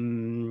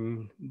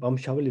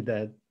Vamshavali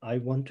that I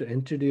want to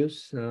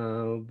introduce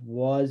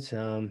was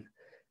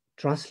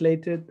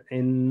translated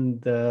in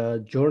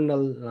the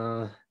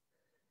journal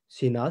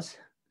CINAS,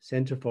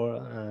 Center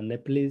for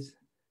Nepalese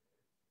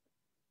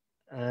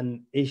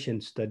and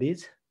Asian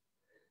Studies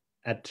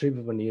at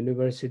Tribhuvan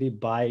University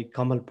by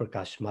Kamal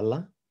Prakash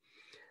Malla.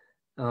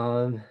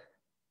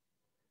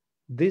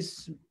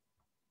 This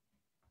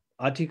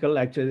article,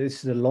 actually,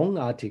 this is a long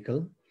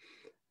article,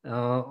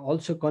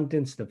 also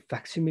contains the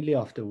facsimile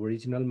of the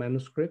original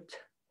manuscript.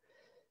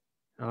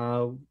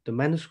 The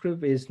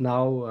manuscript is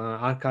now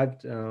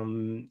archived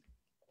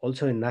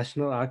also in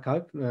National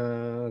Archive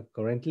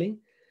currently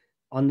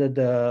under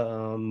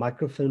the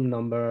microfilm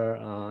number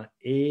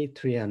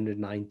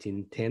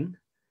A31910.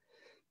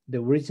 The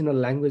original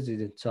language is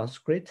in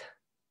Sanskrit.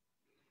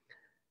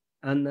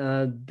 And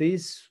a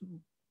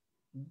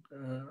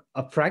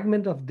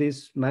fragment of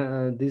this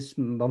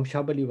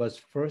Vamshavali was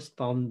first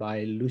found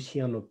by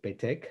Luciano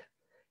Petek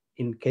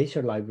in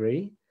Kesar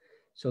Library.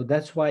 So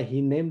that's why he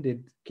named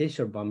it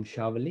Kesar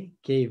Vamshavali,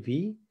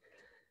 KV.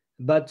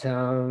 But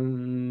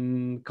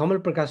Kamal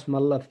Prakash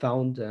Malla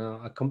found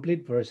a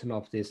complete version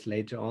of this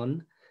later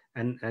on,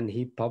 and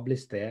he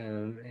published there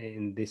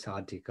in this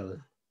article.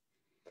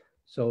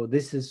 So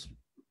this is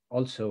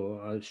also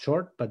a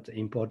short but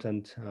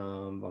important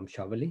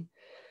Vamshavali.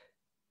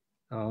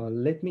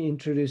 Let me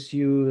introduce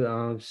you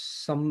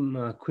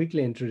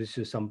quickly introduce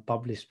you some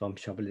published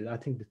Vamshavali. I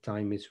think the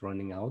time is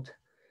running out.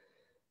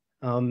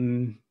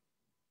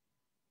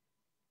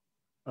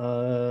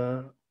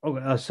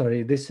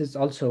 Sorry, this is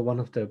also one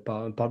of the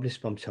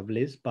published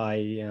Vamshavalis by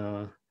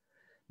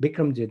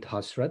Bikramjit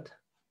Hasrat.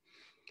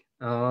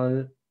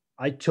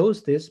 I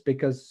chose this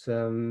because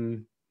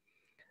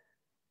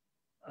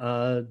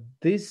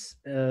this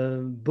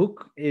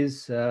book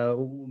is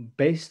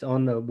based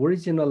on an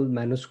original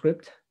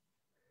manuscript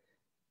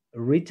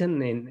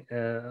written in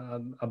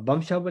a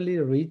Vamshavali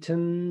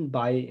written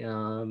by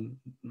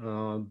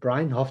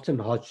Brian Houghton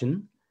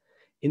Hodgson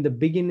in the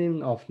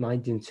beginning of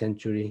 19th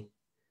century.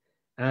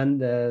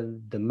 And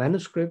the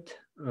manuscript,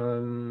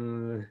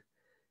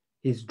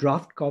 his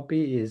draft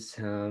copy is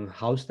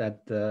housed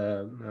at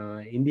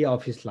the India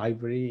Office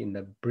Library in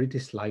the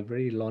British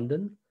Library,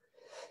 London.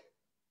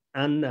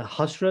 And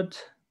Hasrat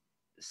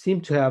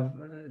seemed to have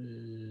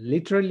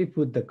literally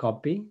put the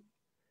copy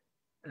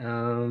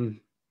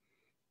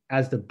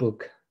as the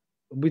book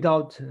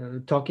without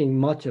talking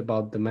much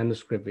about the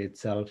manuscript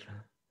itself.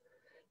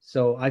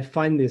 So I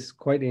find this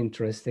quite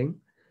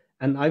interesting.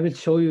 And I will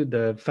show you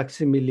the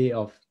facsimile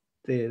of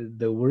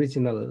the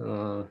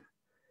original,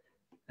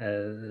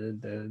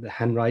 the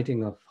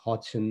handwriting of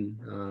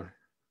Hodgson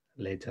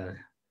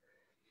later.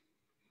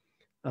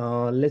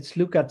 Let's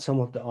look at some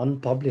of the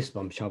unpublished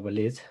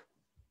Vamshavalis.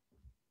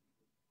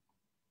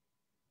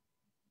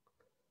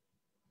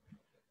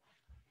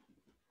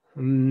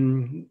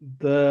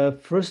 The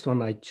first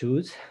one I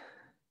choose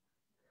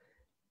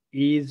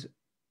is,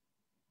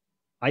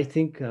 I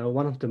think,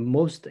 one of the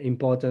most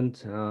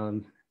important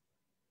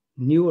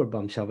newer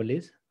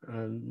Vamshavalis.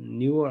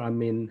 Newer, I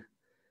mean,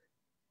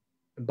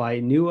 by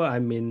newer, I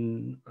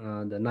mean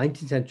the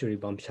 19th century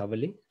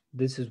Vamshavali.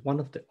 This is one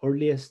of the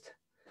earliest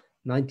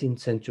 19th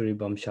century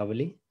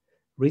Vamshavali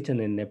written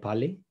in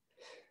Nepali.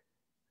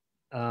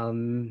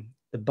 The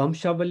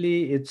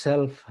Vamshavali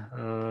itself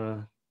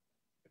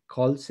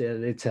calls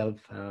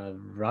itself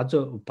Raja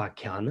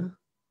Upakhyan.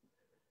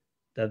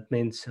 That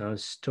means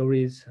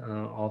stories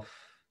of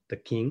the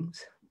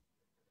kings.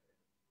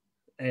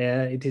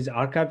 It is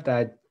archived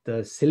at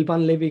the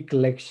Silvan Levy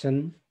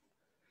collection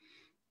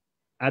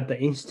at the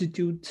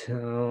Instituts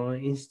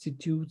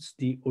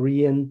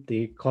d'Orient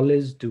de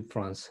Collège du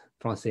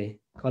Français,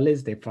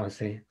 Collège de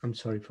Français. I'm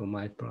sorry for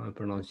my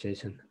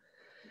pronunciation.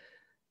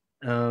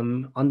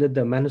 Under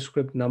the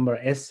manuscript number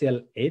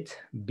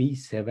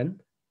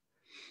SL8B7.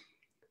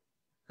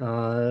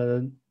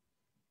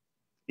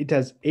 It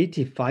has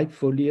 85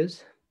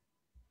 folios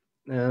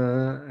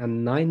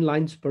and 9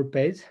 lines per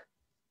page.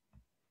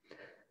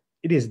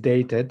 It is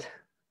dated.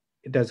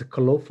 It has a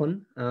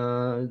colophon.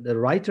 The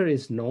writer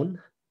is known.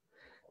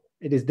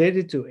 It is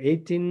dated to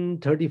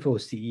 1834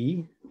 CE,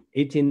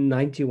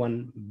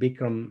 1891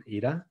 Bikram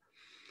era.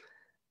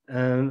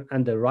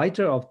 And the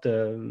writer of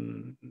the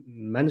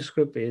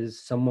manuscript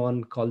is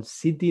someone called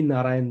Siddhi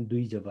Narayan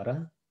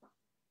Dwijavara,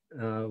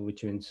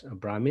 which means a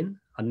Brahmin,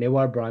 a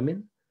Newar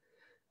Brahmin,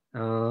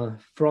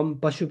 from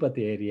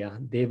Pashupati area,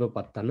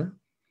 Devapattana.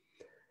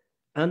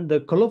 And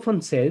the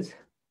colophon says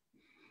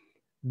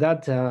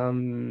that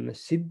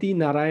Siddhi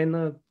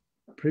Narayana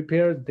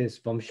prepared this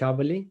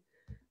Vamshavali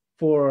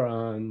for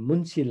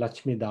Munshi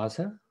Lakshmi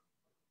Dasa,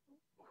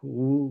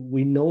 who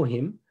we know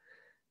him.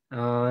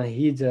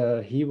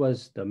 He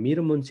was the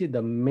Mir Munshi,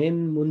 the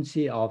main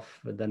Munshi of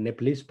the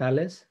Nepalese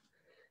palace.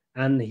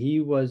 And he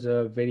was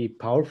a very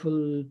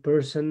powerful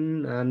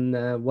person and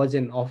was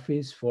in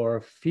office for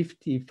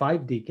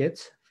 55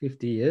 decades,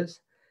 50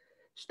 years,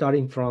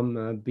 starting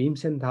from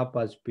Bhimsen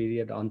Thapa's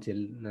period until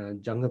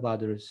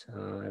Jangabhadur's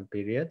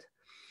period.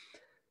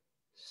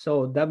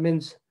 So that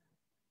means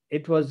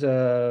it was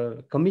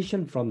a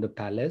commission from the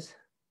palace,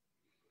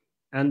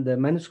 and the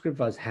manuscript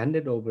was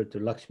handed over to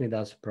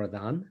Lakshmidas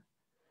Pradhan.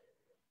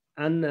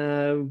 And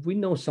we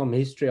know some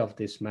history of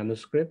this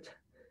manuscript,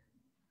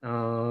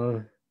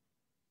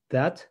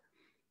 that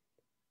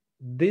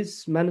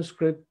this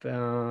manuscript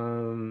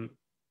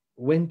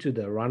went to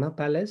the Rana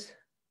Palace,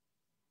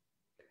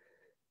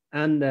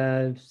 and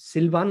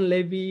Silvan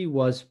Levy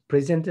was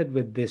presented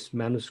with this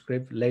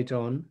manuscript later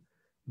on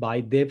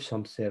by Dev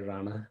Shamsher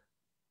Rana.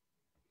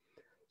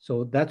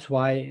 So that's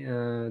why,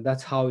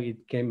 that's how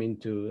it came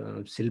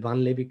into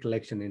Silvan Levy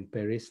collection in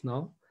Paris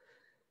now.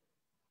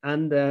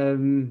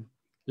 And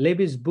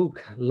Levy's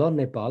book, Le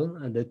Nepal,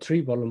 the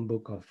 3-volume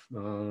book of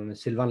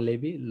Silvan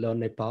Levy, Le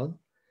Nepal,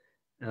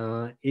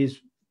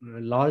 is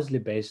largely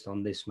based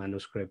on this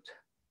manuscript.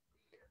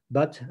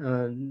 But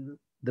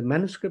the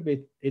manuscript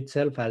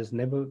itself has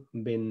never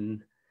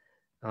been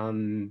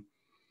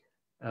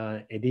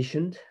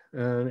edited.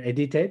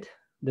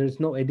 There is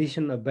no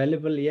edition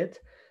available yet,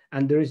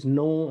 and there is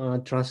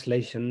no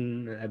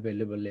translation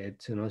available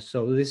yet.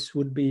 So this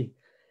would be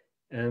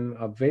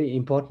a very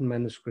important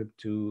manuscript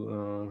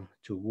to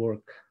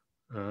work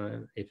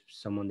if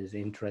someone is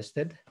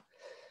interested.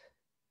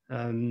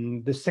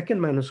 The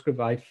second manuscript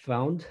I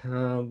found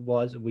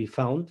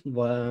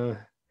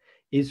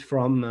is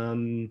from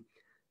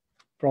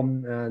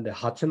the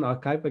Hudson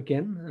archive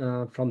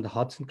again, from the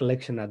Hudson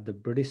collection at the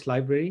British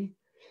Library,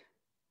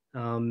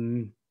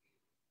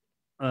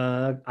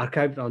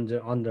 archived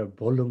under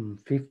volume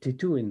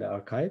 52 in the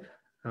archive.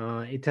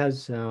 It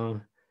has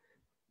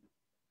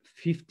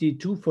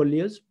 52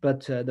 folios,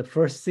 but the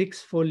first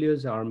 6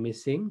 folios are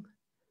missing.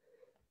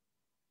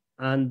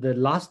 And the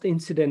last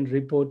incident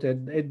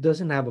reported, it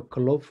doesn't have a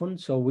colophon,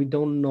 so we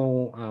don't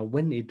know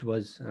when it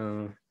was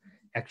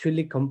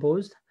actually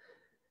composed.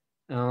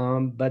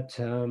 But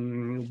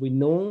we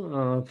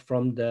know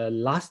from the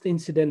last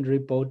incident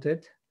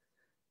reported,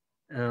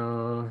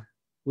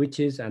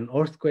 which is an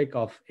earthquake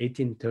of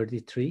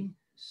 1833.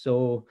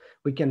 So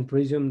we can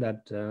presume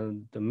that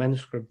the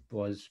manuscript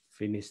was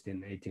finished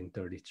in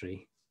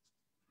 1833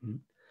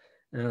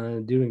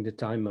 during the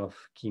time of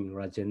King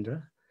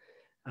Rajendra.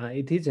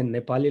 It is in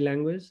Nepali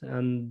language,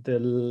 and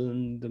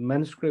the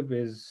manuscript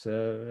is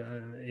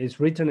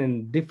written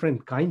in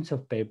different kinds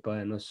of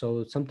paper.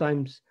 So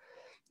sometimes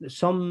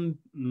some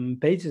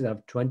pages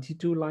have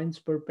 22 lines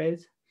per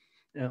page,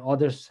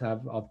 others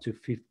have up to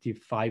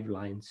 55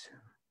 lines.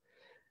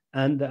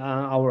 And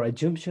our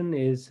assumption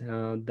is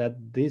that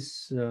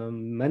this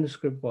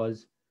manuscript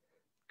was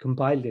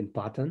compiled in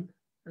Patan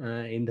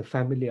in the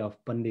family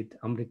of Pandit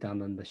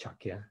Amritananda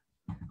Shakya,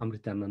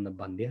 Amritananda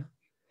Bandya,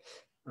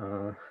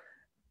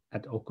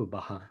 at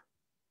Okubaha.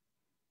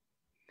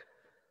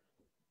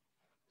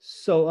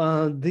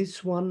 So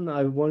this one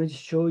I wanted to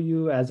show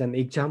you as an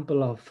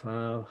example of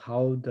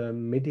how the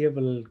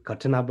medieval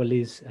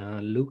Katanabalis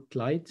looked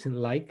like.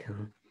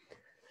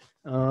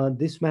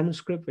 This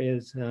manuscript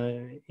is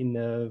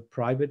in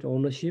private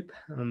ownership.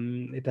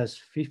 It has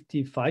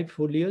 55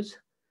 folios,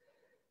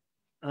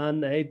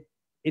 and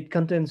it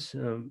contains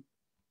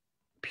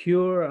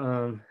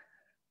pure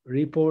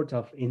report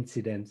of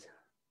incidents,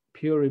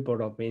 pure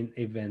report of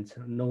events,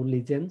 no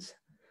legends,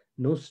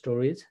 no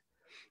stories,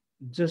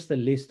 just a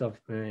list of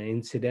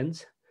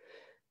incidents.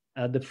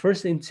 The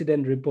first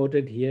incident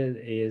reported here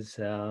is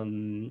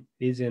in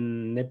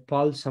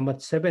Nepal,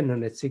 Samvat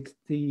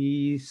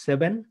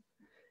 767,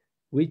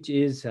 which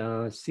is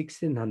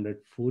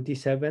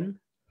 1647.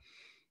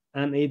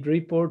 And it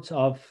reports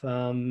of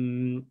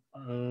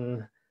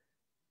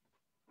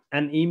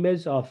an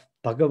image of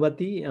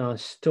Bhagavati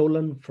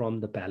stolen from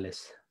the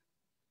palace.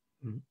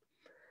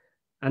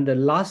 And the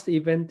last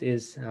event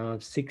is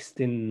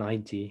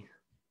 1690,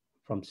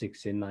 from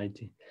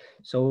 1690.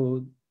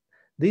 So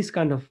these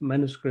kind of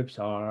manuscripts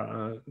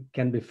are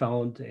can be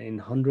found in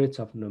hundreds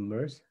of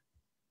numbers.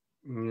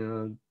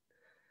 And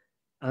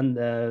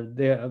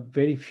there are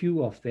very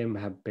few of them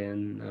have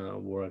been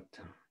worked.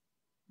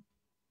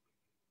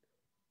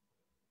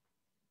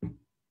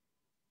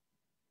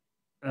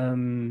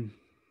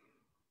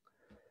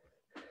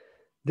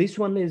 This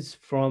one is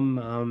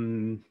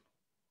from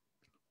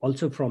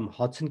also from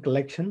Hodgson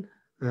collection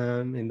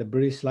in the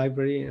British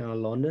Library,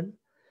 London.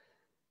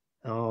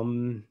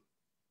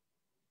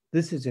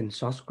 This is in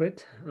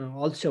Sanskrit,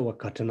 also a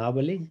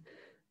Katanavali.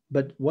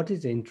 But what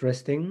is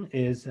interesting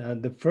is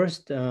the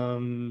first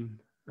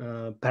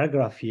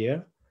paragraph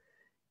here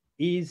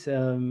is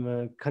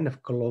kind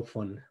of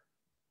colophon.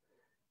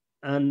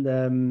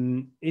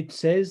 And it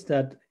says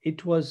that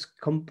it was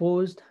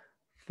composed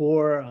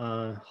for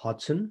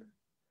Hodgson.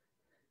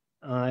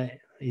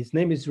 His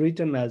name is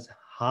written as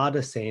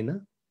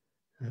Hadasena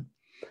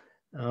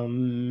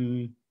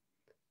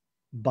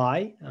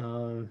by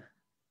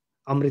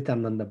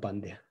Amritananda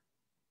Pandya.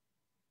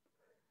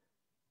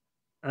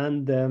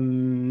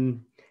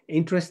 And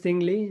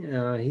interestingly,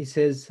 he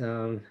says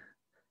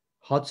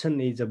Hodgson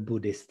is a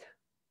Buddhist.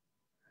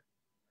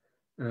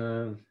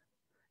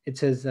 It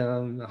says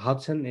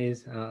Hodgson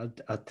is a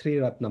Tri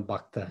Ratna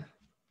Bhakta,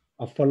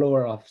 a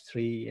follower of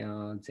three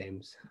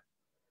James.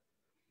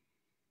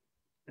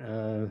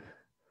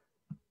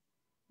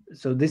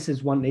 So this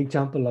is one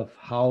example of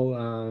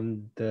how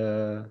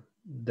the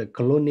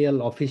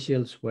colonial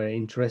officials were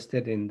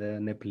interested in the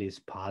Nepalese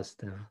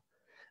past.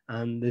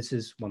 And this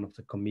is one of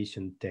the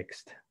commissioned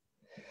texts.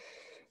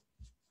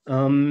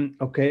 So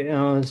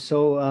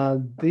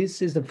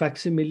this is the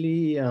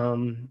facsimile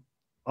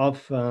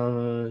of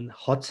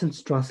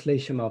Hodgson's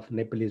translation of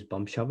Nepalese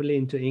Vamshavali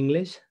into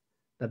English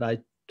that I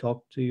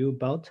talked to you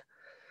about.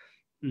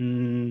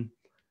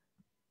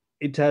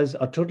 It has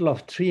a total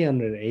of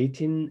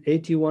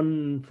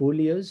 381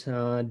 folios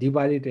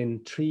divided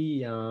in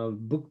 3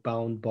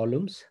 book-bound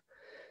volumes.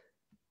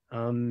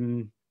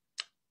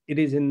 It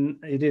is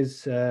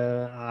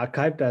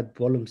archived at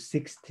volume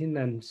 16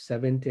 and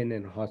 17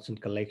 in Hodgson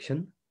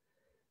collection.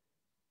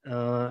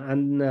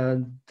 And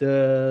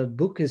the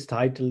book is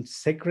titled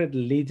Sacred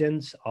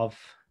Legends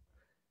and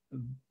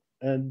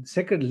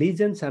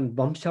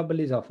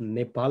Vamshavalis of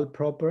Nepal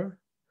proper,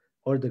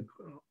 or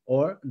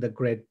the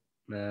Great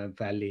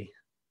Valley.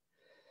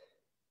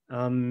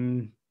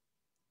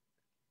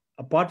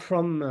 Apart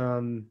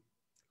from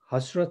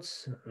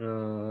Hasrat's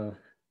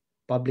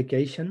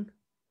publication,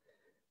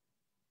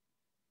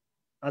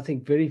 I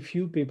think very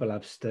few people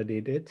have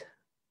studied it,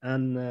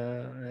 and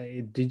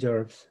it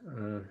deserves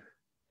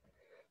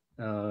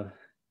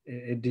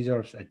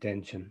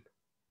attention,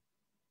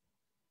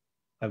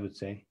 I would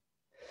say.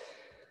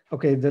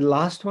 Okay, the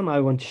last one I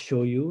want to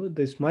show you.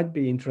 This might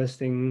be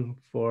interesting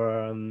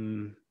for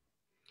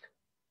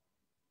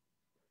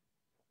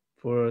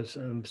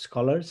some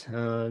scholars.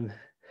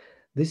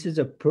 This is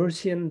a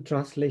Persian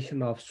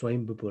translation of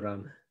Swayambhu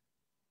Puran.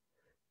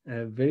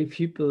 Very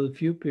few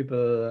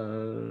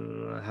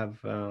people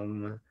have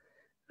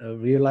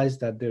realized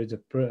that there is a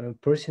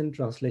Persian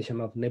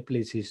translation of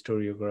Nepalese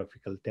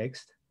historiographical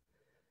text,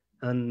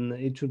 and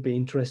it would be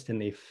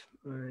interesting if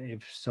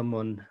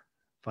someone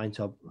finds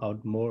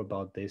out more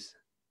about this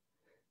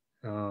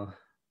in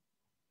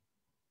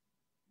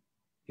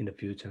the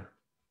future.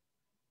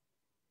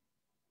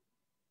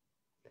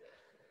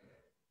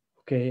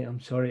 Okay, I'm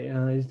sorry.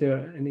 Is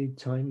there any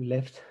time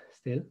left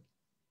still,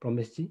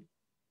 Promisji?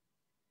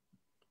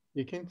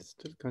 You can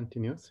still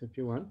continue if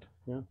you want.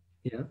 Yeah.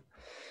 Yeah.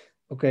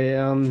 Okay.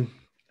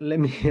 Let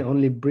me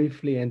only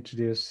briefly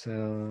introduce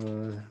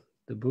the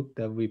book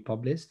that we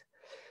published.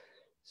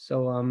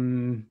 So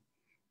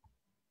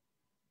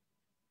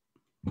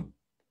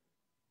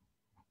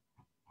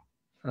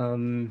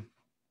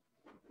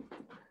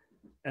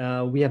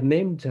we have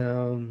named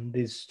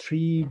this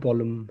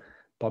 3-volume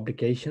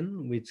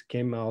publication, which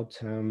came out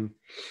in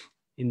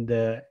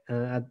the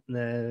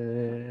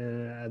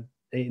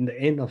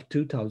end of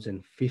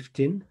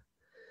 2015.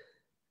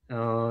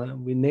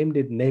 We named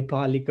it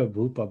Nepalika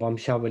Bhupa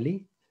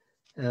Vamshavali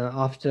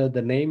after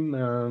the name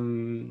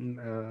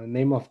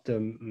of the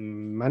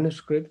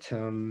manuscript,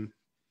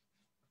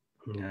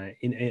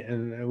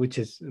 which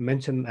is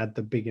mentioned at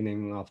the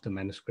beginning of the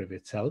manuscript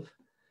itself.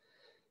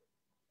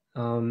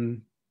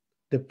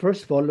 The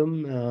first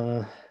volume,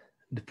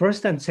 the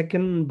first and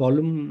second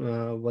volume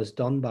was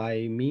done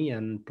by me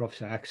and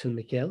Professor Axel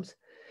Michaels,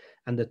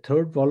 and the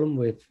third volume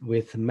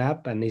with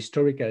map and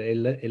historical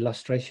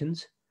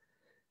illustrations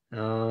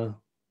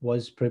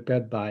was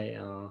prepared by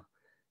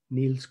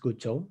Niels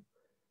Gucho.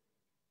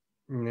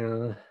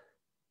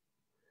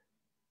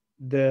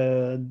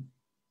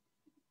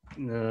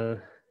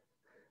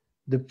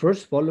 The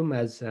first volume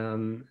has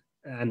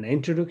an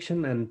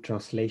introduction and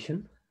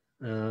translation,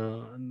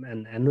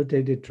 an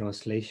annotated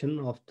translation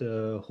of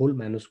the whole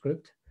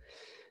manuscript.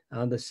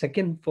 The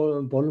second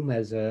volume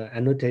has an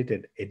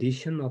annotated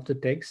edition of the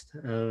text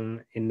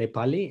in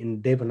Nepali,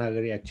 in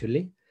Devanagari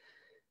actually.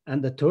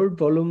 And the third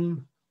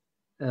volume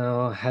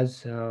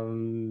has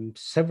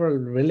several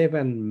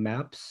relevant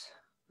maps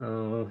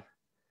of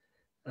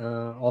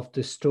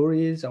the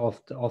stories,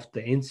 of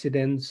the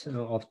incidents,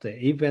 of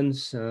the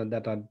events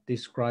that are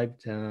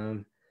described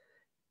in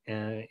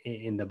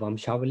the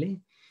Vamshavali.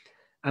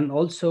 And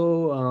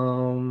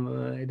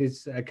also it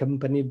is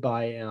accompanied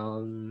by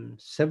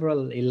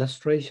several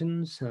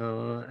illustrations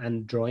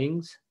and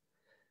drawings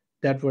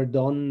that were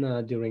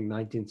done during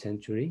 19th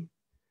century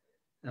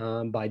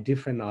by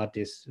different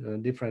artists,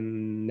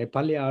 different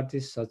Nepali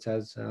artists such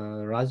as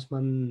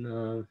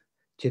Rajman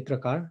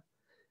Chitrakar,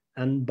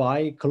 and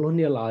by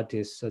colonial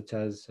artists such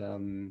as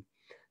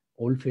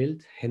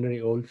Oldfield, Henry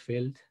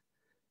Oldfield,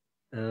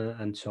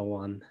 and so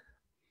on.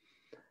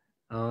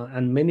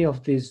 And many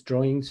of these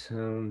drawings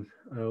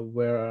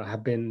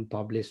have been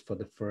published for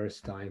the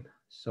first time.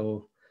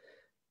 So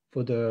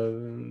for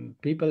the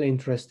people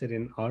interested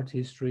in art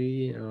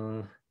history,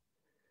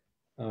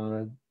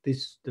 the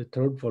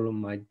third volume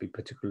might be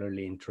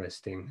particularly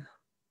interesting.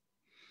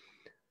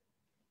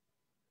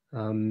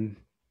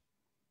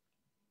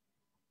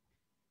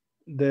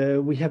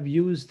 We have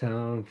used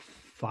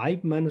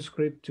 5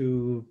 manuscripts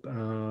to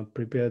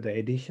prepare the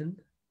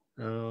edition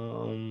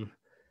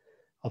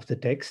of the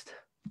text.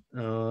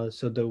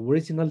 So the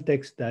original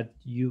text that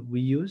we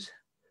use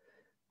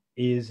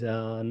is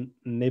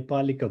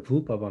Nepali ka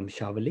Bhupa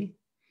Vamshavali,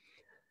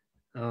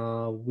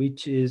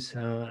 which is,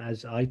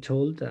 as I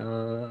told,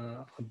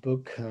 a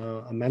book,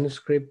 a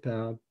manuscript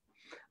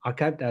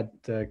archived at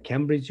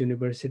Cambridge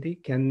University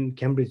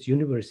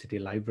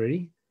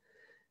Library,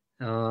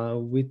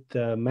 with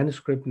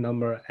manuscript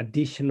number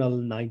additional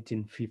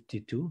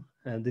 1952.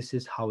 And this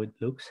is how it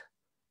looks.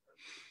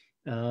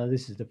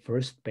 This is the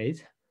first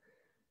page.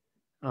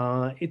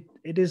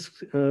 It is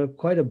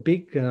quite a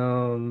big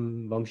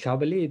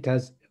Vamshavali. It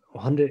has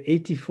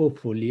 184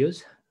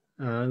 folios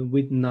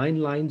with 9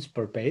 lines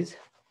per page.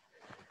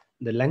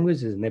 The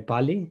language is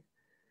Nepali.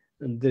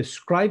 The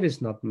scribe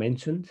is not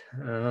mentioned,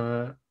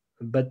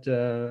 but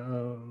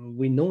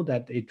we know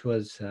that it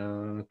was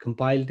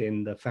compiled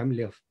in the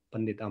family of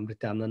Pandit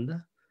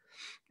Amritananda.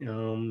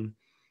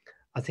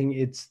 I think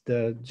it's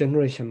the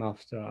generation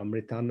after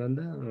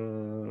Amritananda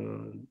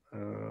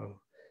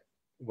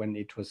when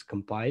it was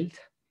compiled.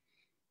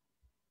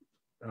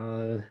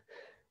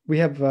 We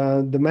have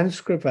the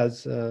manuscript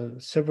has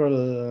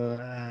several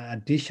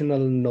additional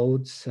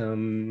notes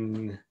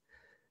in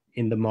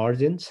the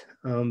margins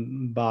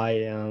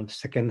by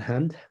second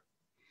hand.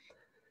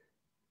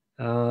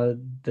 The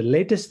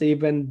latest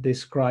event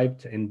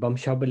described in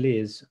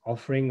Vamshavali is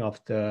offering of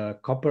the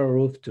copper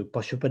roof to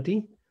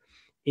Pashupati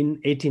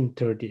in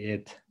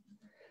 1838.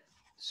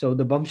 So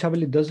the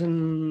Vamshavali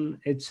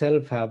doesn't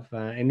itself have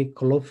any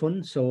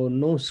colophon, so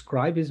no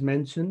scribe is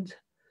mentioned.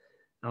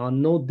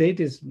 No date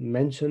is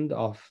mentioned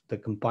of the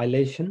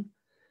compilation,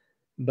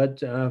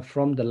 but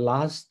from the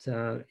last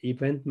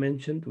event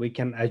mentioned, we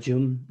can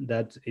assume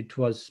that it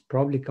was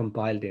probably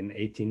compiled in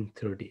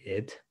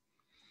 1838.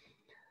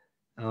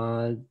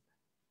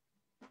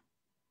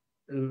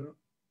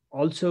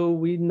 Also,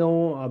 we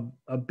know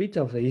a bit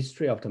of the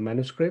history of the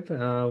manuscript.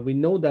 We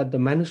know that the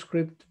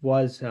manuscript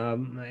was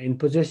in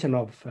possession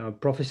of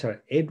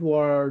Professor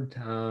Edward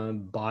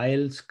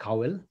Biles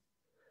Cowell.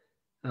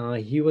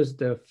 He was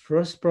the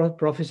first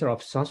professor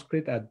of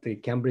Sanskrit at the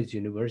Cambridge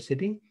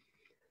University.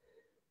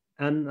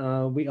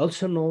 And we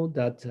also know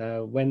that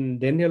when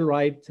Daniel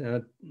Wright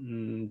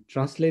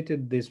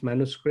translated this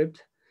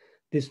manuscript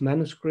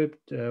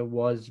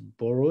was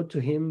borrowed to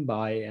him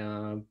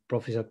by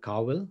Professor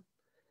Cowell.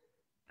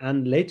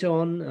 And later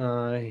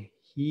on,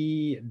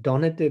 he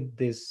donated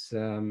this,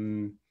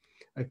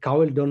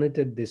 Cowell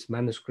donated this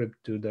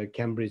manuscript to the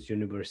Cambridge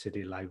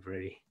University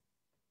Library.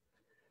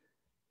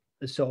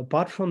 So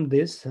apart from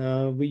this,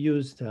 we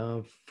used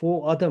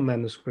 4 other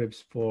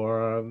manuscripts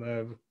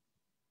for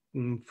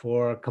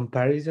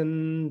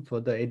comparison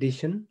for the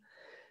edition.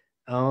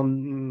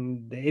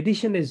 The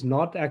edition is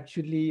not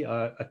actually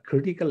a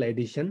critical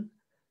edition,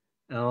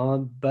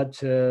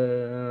 but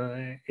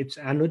it's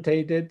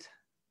annotated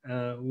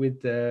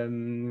with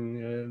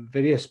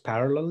various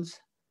parallels.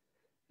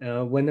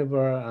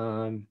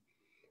 Whenever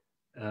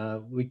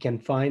we can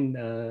find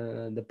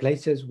the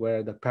places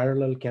where the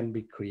parallel can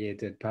be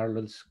created.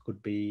 Parallels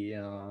could be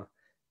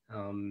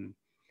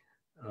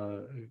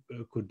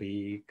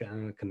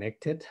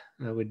connected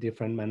with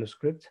different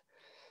manuscripts.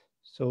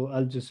 So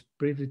I'll just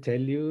briefly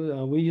tell you,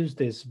 we use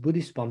this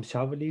Buddhist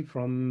Vamshavali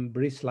from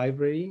British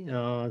Library,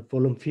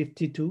 volume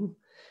 52,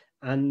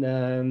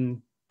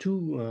 and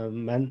 2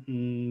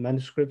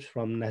 manuscripts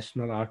from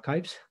National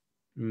Archives,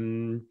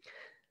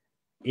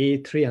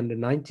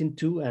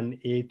 A319-2 and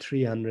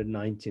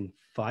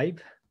A319-5.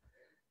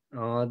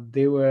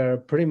 They were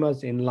pretty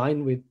much in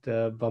line with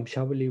the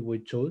Vamshavali we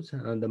chose,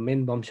 the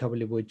main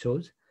Vamshavali we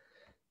chose.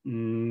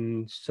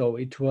 So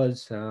it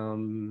was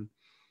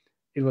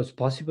it was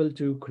possible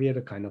to create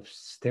a kind of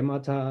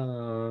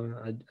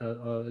stemata,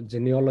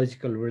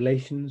 genealogical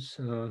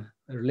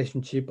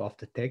relationship of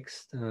the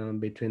text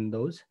between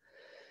those.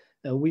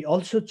 We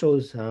also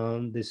chose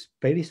this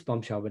Paris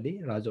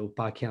Vamshavali, Raja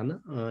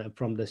Upakhyana,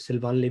 from the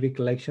Sylvan Levy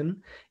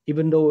collection,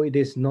 even though it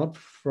is not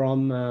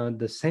from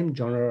the same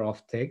genre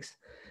of text,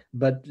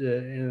 but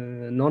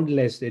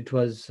nonetheless, it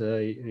was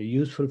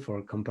useful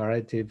for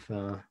comparative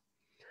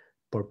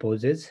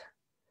purposes.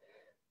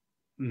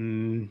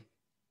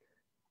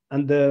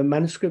 And the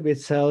manuscript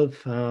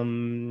itself,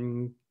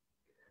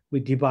 we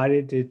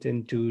divided it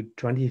into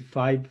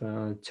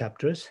 25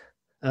 chapters,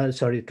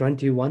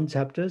 21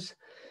 chapters.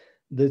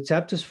 The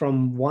chapters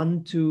from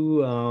 1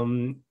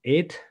 to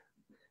 8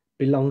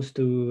 belongs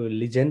to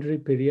legendary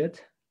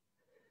period,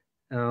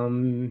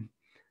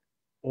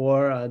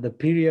 or the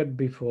period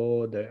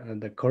before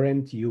the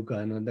current Yuga,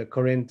 and the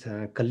current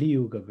Kali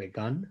Yuga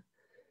began.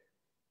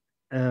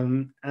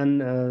 And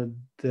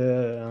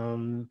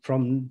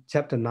from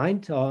chapter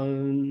 9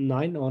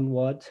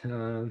 onward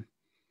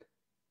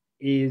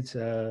is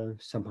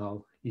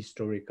somehow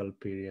historical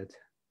period.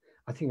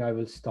 I think I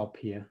will stop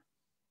here.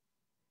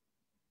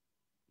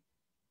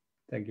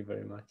 Thank you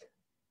very much.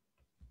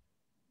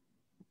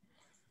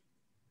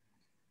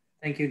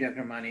 Thank you,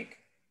 Dr. Manik.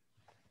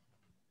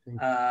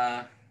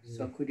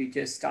 So could you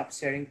just stop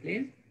sharing,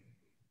 please?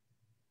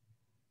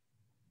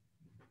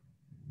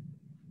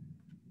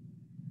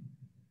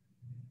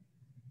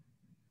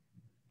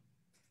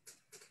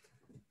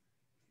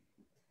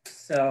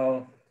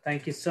 So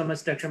thank you so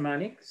much, Dr.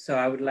 Manik. So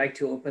I would like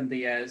to open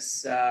the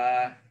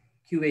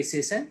QA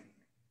session.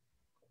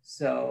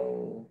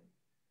 So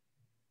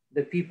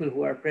the people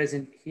who are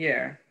present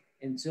here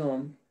in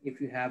Zoom,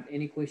 if you have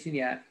any question,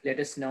 let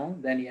us know.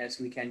 Then yes,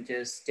 we can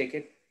just take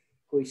a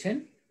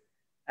question.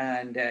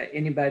 And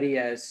anybody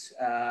as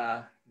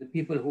the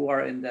people who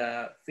are in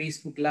the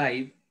Facebook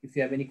Live, if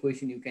you have any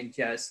question, you can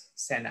just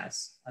send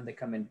us on the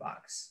comment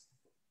box.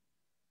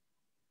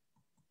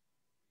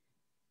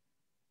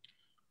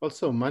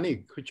 Also,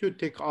 Manik, could you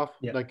take off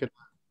like a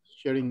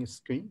sharing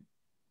screen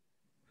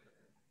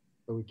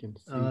so we can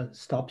see?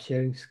 Stop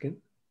sharing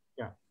screen.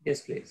 Yeah.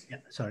 Yes, please.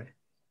 Yeah. Sorry.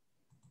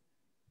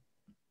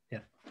 Yeah.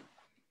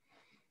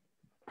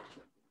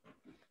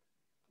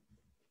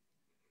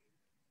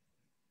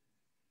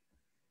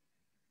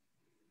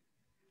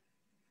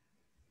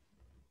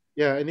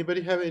 Yeah.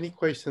 Anybody have any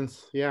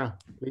questions? Yeah.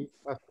 Please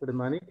ask for the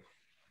Manik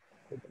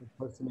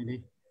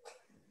personally.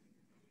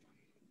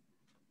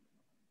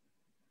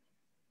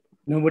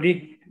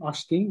 Nobody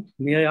asking.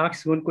 May I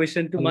ask one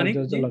question to Manik?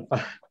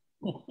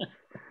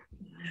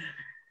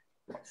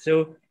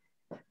 So,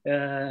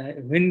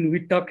 when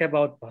we talk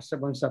about Bhasha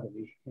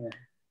Vamshavali,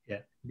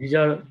 these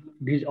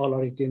all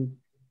are written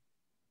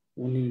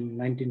only in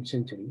 19th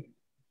century,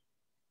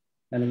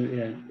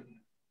 and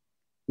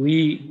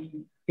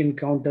we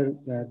encounter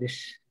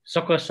this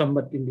Sakka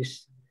Sambat in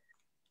this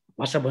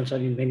Bhasha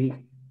Vamshavali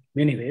in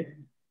many ways.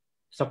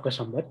 Sakka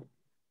Sambat.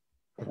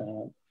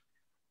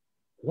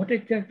 What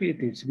exactly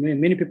it is?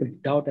 Many people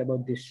doubt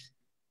about this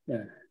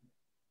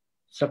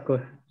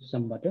Sakka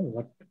Sambata.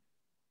 What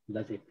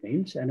does it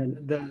mean?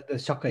 And the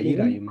Sakka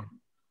era, you mean?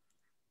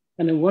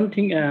 And one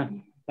thing I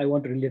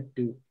want to relate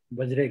to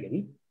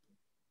Bajracharya.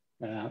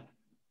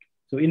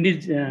 So in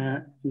these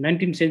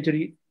 19th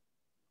century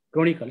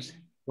chronicles,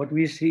 what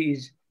we see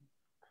is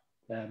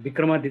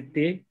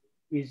Vikramaditya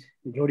is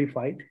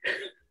glorified.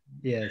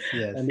 Yes,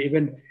 yes. And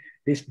even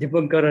this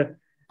Dipankara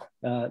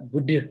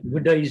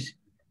Buddha is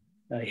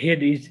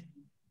head is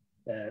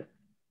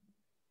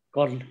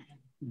called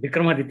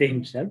Vikramaditya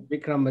himself.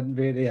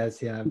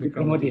 Vikramaditya's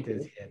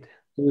head.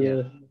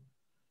 So,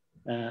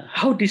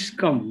 how this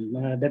come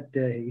that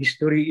his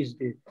story is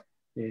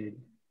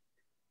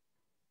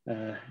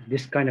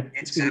this kind of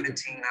it's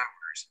 17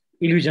 hours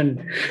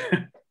illusion?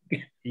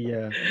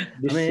 Yeah,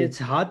 I mean, it's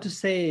hard to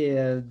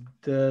say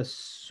the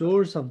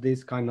source of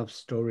these kind of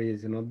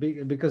stories,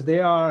 because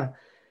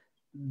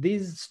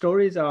these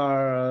stories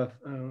are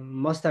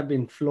must have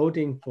been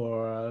floating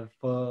for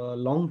a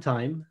long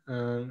time,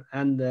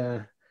 and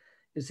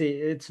you see,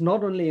 it's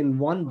not only in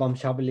one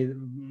Vamshavali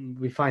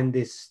we find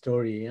this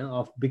story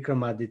of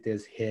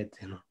Vikramaditya's head,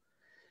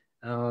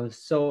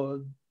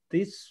 so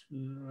this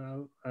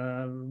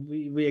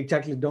we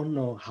exactly don't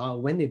know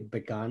when it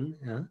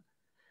began.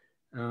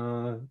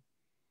 I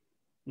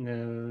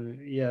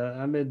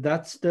mean,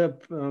 that's the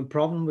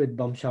problem with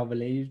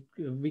Vamshavali.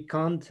 We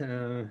can't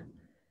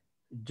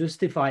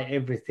justify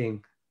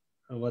everything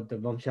what the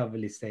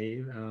Vamshavali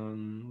say.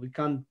 We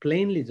can't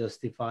plainly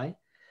justify,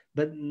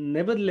 but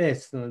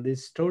nevertheless,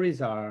 these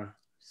stories are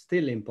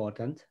still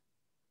important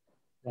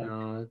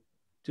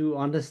to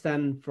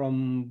understand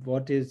from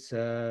what is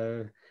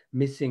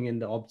missing in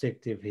the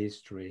objective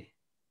history,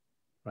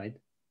 right?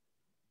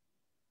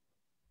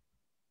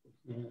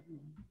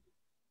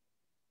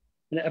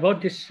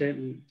 About this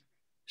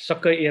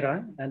Sakka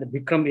era and the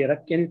Vikram era,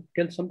 can you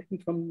tell something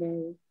from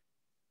the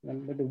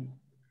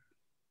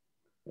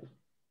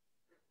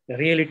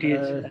reality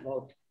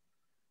about?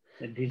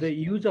 The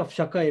use of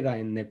Shaka era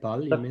in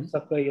Nepal, you mean?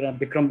 Shaka era,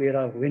 Bikram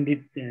era, when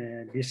did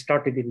this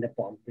started in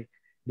Nepal?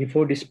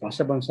 Before this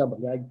Bhasa Bangsa,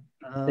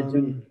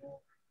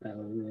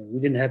 we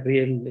didn't have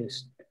real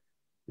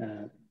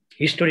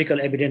historical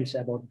evidence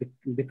about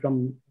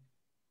Bikram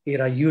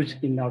era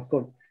used in our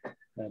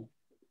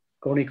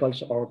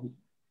chronicles or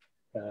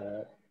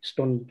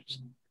stone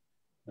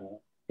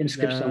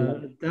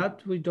inscription.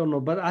 That we don't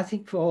know, but I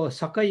think for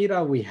Shaka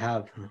era we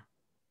have.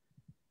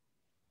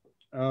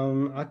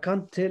 I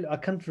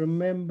can't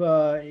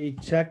remember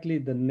exactly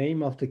the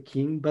name of the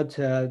king, but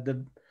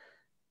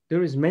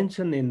there is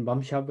mention in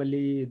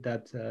Vamshavali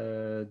that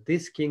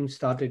this king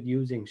started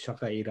using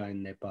Shaka era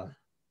in Nepal.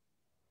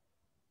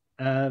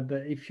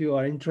 But if you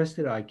are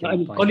interested, I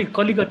can find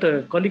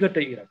Kaligata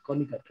era.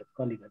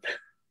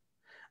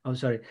 I'm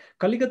sorry.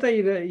 Kaligata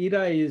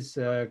era is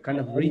kind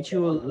of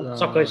ritual.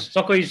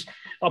 Shaka is,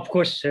 of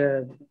course,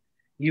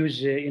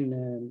 used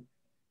in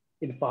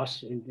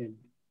past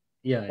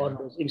all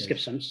those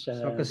inscriptions. Yes.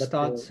 Shaka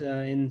starts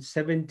in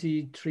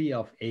 73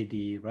 of AD,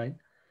 right?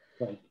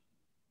 Right.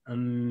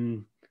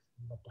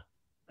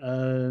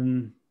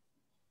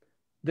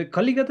 The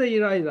Kaligata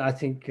era, I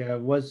think,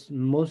 was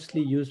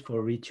mostly used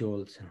for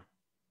rituals.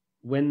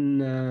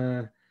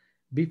 When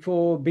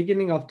before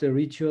beginning of the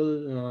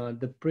ritual,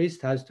 the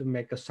priest has to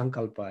make a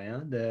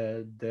sankalpa,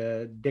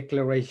 the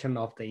declaration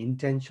of the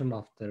intention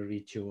of the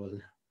ritual.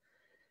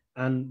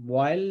 And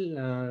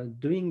while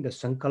doing the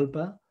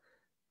sankalpa,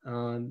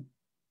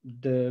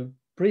 the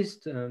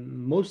priest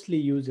mostly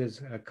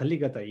uses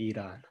Kaligata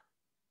era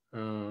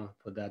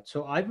for that.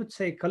 So I would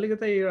say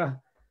Kaligata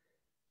era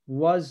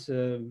was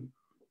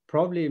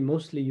probably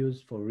mostly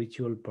used for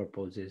ritual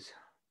purposes.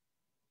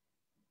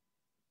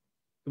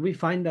 We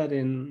find that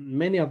in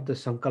many of the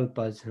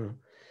sankalpas.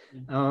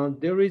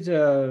 There is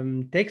a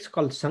text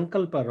called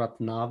Sankalpa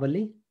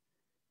Ratnavali.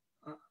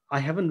 I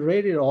haven't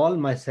read it all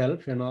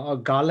myself, a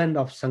garland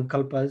of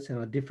sankalpas,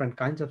 different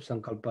kinds of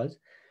sankalpas.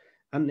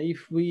 And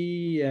if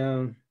we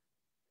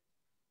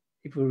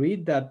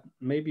read that,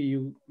 maybe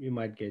you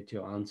might get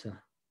your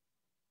answer.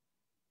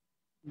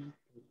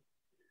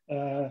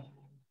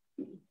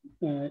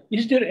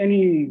 Is there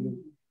any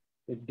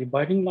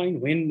dividing line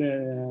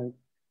when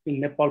in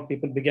Nepal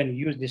people began to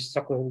use this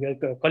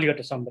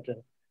Kaligata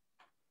Sambata?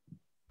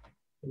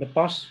 In the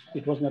past,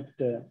 it was not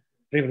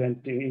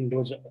prevalent in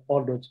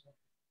all those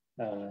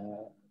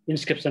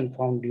inscriptions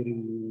found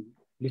during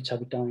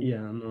Lichavi time.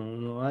 Yeah,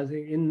 no. I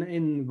think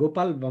in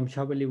Gopal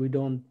Vamshavali we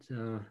don't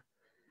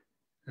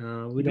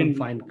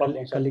find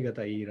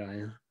Kaligata era.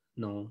 Yeah?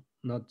 No,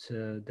 not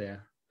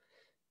there.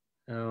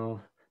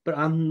 But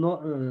I'm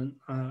not.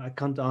 I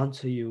can't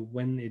answer you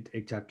when it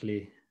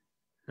exactly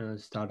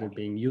started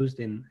being used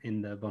in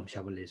the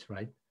Vamshavalis,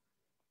 right?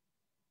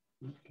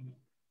 Okay.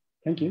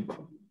 Thank you.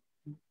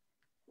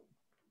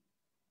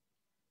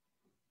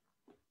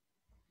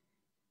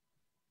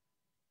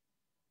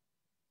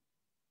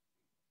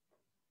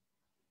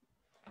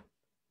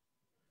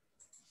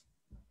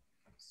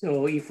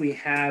 So if we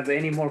have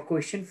any more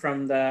question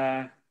from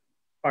the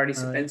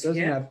participants it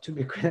doesn't here. have to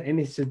be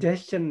any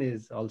suggestion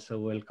is also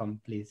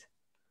welcome, please.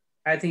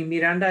 I think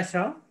Miranda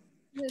Shaw.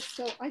 Yes,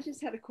 so I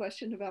just had a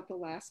question about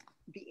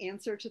the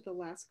answer to the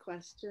last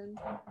question,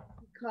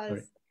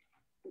 because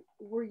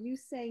were you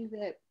saying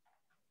that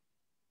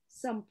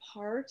some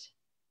part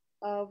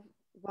of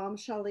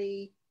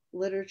Vamshali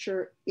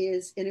literature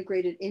is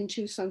integrated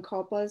into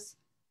Sankalpas?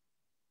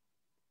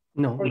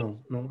 No,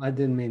 I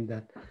didn't mean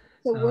that.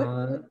 So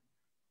what?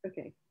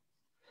 Okay.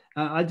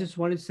 I just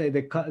wanted to say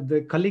the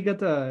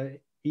Kaligata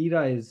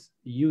era is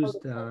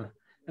used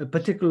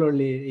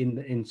particularly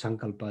in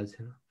Sankalpas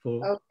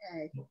for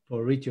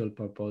ritual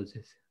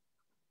purposes,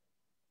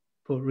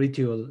 for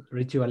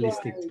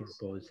ritualistic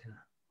purpose.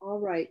 Yeah. All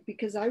right,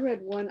 because I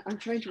read one, I'm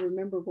trying to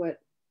remember what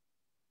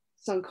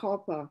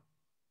Sankalpa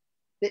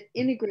that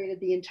integrated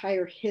the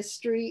entire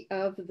history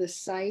of the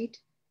site,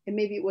 and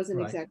maybe it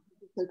wasn't exactly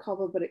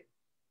Sankalpa, but it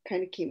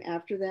kind of came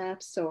after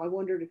that. So I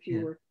wondered if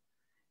you were.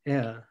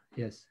 Yeah,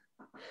 yes.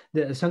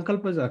 The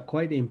Sankalpas are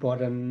quite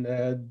important.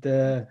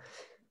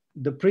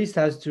 The priest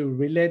has to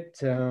relate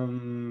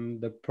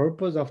the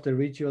purpose of the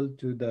ritual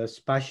to the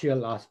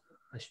spatial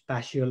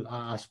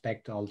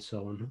aspect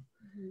also.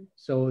 Mm-hmm.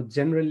 So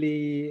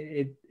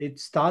generally it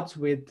starts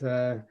with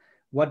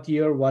what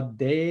year, what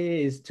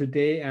day is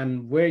today,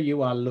 and where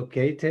you are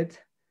located,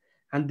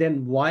 and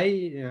then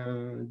why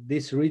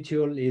this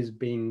ritual is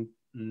being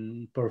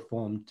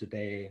performed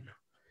today.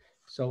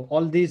 So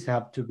all these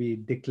have to be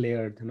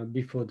declared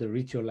before the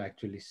ritual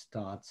actually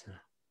starts.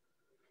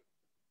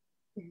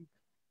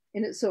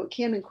 And so it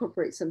can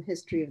incorporate some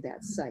history of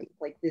that site,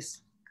 like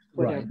this.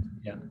 Whatever. Right.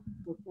 Yeah.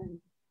 Okay.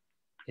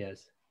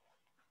 Yes.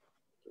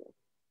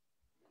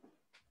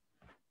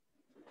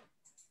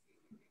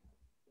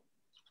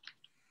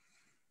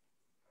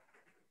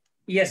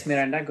 Yes,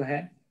 Miranda, go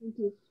ahead. Thank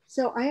you.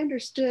 So I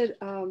understood,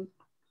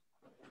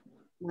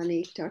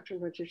 Manik, Dr.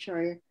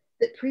 Bajracharya,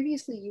 that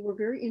previously you were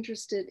very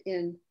interested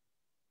in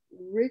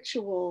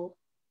ritual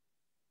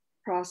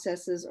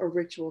processes or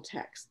ritual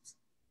texts.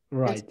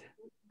 Right.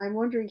 I'm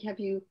wondering, have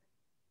you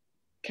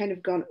kind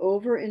of gone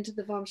over into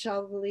the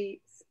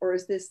Vamshavali, or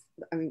is this,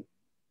 I mean,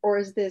 or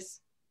is this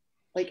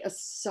like a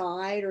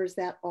side, or is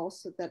that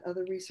also that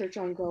other research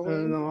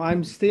ongoing? No,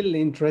 I'm still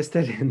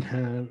interested in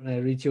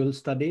ritual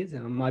studies.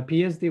 My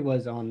PhD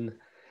was on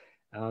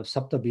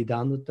Sapta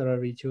Vidhanuttara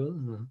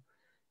ritual.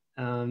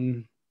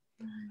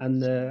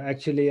 And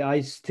actually,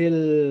 I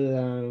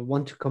still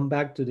want to come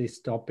back to this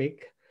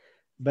topic,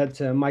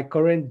 but my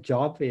current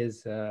job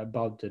is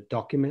about the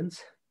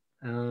documents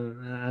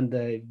and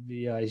the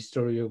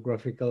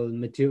historiographical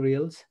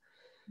materials.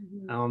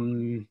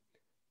 Mm-hmm.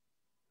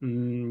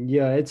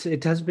 Yeah,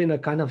 it has been a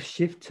kind of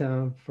shift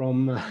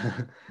from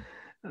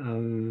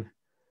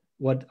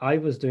what I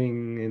was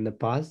doing in the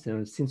past.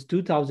 Since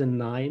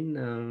 2009,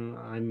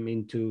 I'm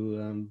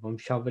into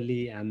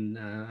Vamshavali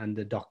and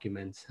the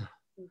documents.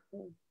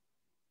 Okay.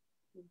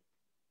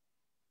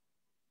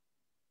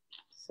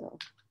 So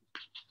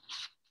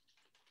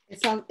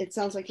it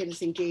sounds like it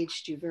has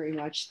engaged you very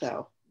much,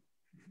 though.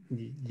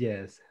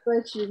 Yes.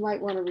 But you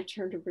might want to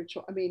return to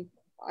ritual. I mean,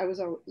 I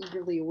was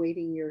eagerly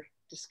awaiting your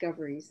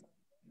discoveries.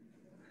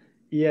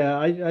 Yeah,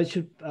 I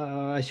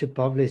should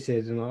publish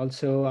it, and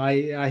also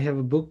I have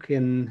a book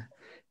in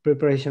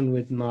preparation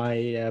with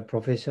my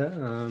professor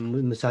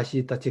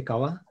Musashi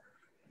Tachikawa.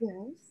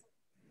 Yes.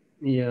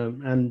 Yeah,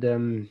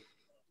 and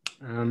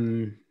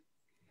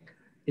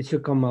it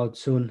should come out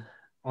soon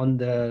on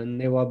the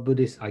Newa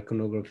Buddhist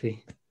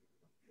iconography.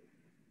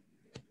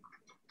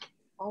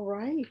 All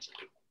right.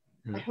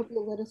 I hope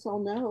you'll let us all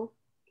know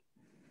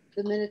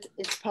the minute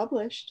it's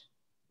published.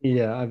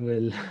 Yeah, I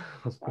will.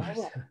 Of course.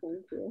 All right.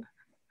 Thank you.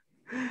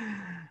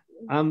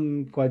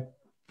 I'm quite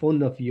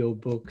fond of your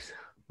books,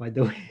 by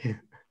the way.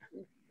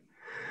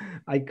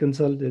 I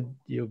consulted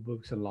your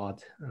books a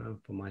lot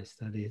for my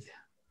studies.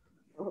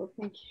 Oh,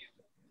 thank you.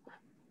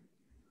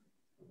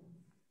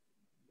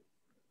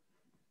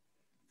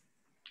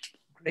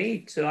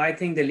 Great. So I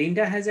think the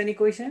Linda has any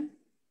question?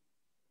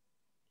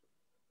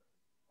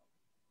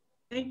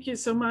 Thank you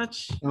so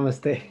much.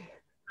 Namaste.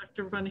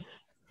 Dr. Bunny.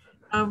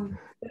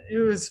 It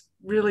was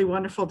really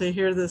wonderful to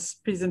hear this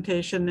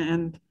presentation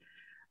and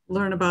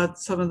learn about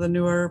some of the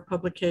newer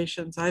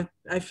publications. I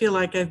feel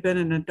like I've been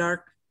in a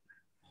dark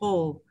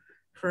hole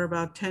for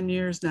about 10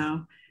 years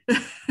now.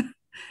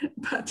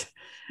 But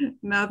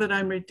now that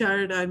I'm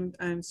retired, I'm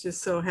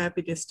just so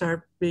happy to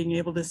start being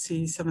able to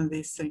see some of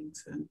these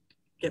things and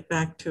get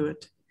back to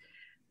it.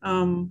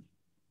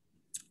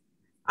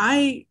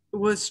 I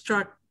was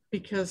struck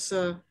because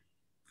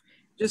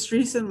just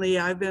recently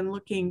I've been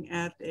looking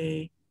at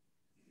the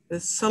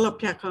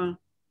Salapyakan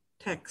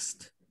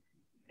text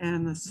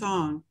and the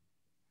song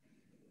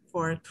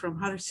for it from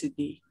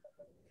Harsiddhi.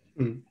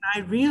 And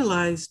I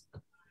realized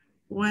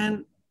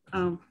when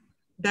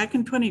back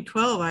in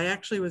 2012, I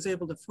actually was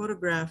able to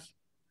photograph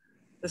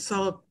the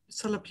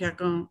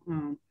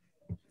Salapyakan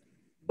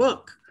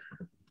book.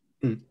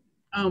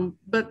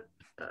 But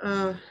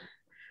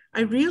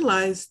I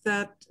realized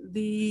that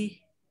the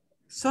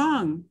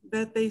song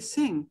that they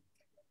sing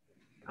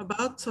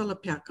about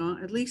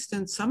Salapyakan, at least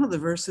in some of the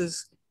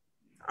verses,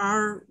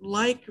 are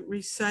like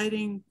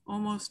reciting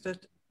almost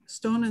at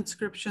stone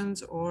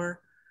inscriptions,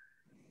 or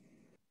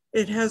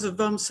it has a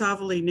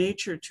Vamsavali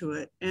nature to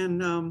it.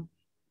 And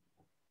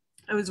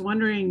I was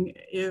wondering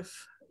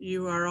if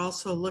you are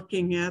also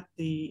looking at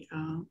the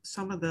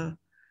some of the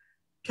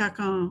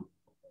Pyakan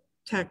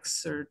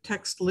texts or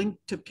text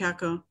linked to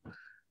Pyakan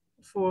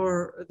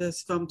for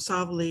this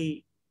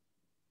Vamsavali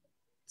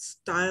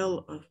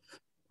style of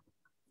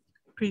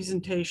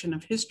presentation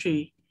of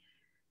history,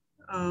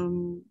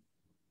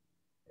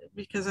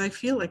 because I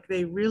feel like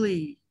they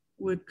really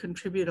would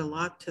contribute a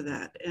lot to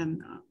that.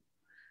 And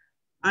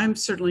I'm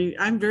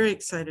very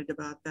excited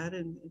about that.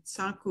 And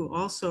Sanku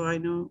also, I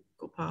know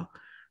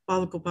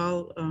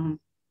Gopal,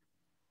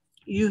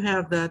 you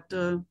have that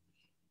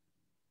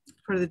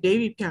for the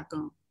Devi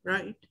Pyakan,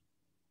 right?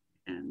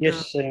 And,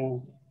 yes,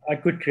 I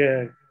could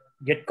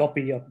get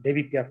copy of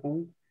Devi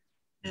Pyakan,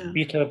 yeah.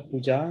 Peter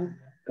Puja,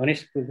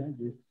 Ganesh Puja.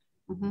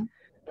 Mm-hmm.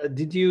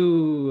 Did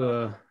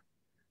you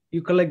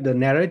you collect the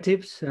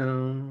narratives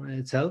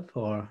itself,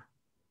 or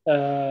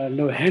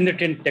no,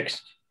 handwritten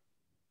text?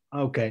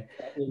 Okay,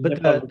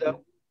 but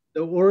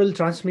the oral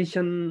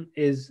transmission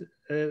is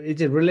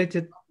it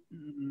related?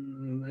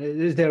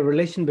 Is there a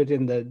relation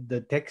between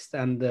the text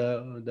and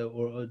the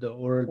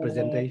oral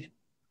presentation?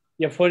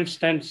 Yeah, for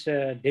instance,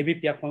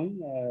 Devi Pyakan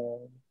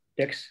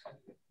text,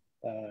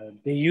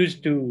 they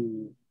used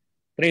to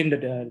train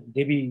the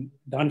Devi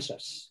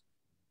dancers.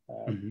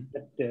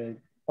 That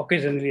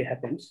occasionally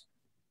happens,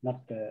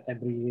 not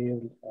every year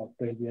or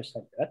 12 years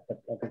like that,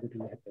 but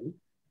occasionally happens.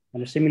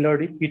 And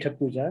similarly, Pita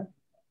Puja,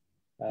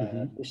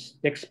 this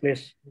takes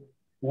place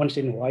once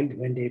in a while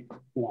when they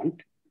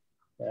want.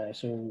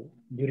 So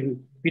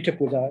during Pita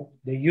Puja,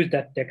 they use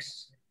that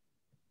text,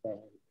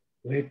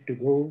 where to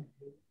go,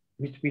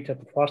 which Pita,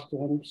 the first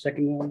one,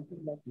 second one,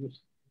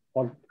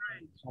 all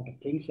sort of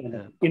things,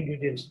 and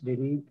ingredients they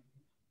need.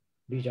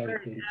 These are the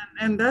things.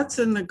 And that's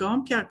in the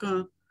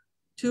Gompyakan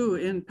too,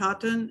 in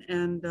Patan,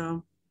 and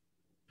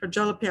for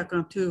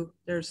Jalapyakan too,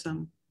 there's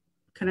some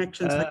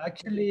connections?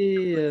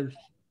 Actually,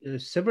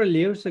 several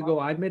years ago,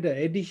 I made an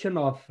edition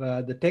of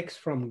the text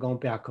from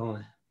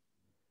Gompiakon.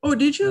 Oh,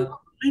 did you?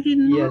 I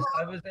didn't know. Yes,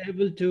 I was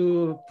able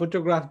to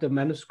photograph the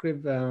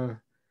manuscript of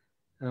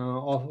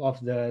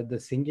the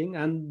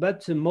singing,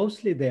 but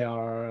mostly they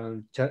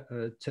are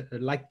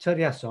like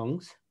Charya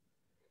songs.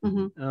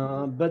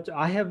 Mm-hmm. But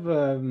I have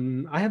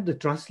the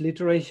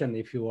transliteration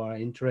if you are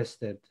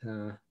interested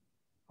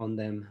on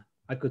them.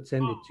 I could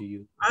send it to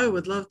you. I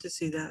would love to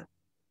see that.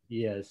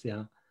 Yes,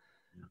 yeah.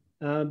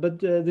 But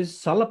this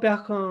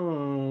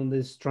Salapyakan,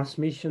 this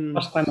transmission,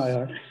 First time I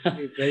heard.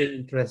 very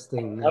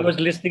interesting. I was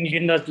listening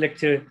Linda's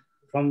lecture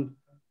from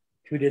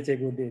 2 days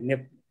ago, the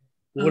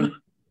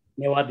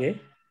Newa Day.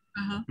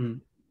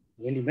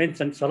 When you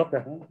mentioned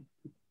Salapyakan,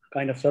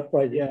 kind of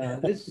surprising. Yeah,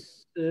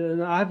 this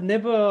I've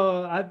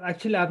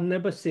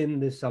never seen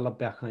this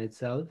Salapyakan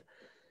itself.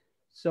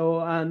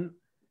 So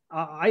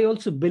I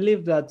also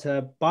believe that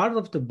part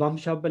of the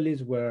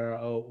Bamshabalis were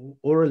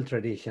oral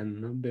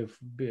tradition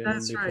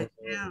That's before right.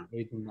 Yeah.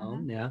 written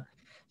down. Yeah,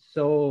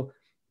 so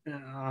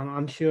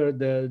I'm sure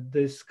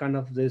this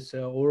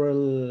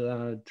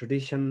oral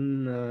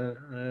tradition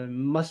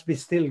must be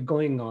still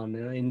going on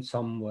in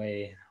some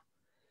way.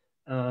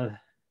 But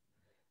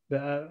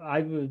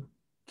I will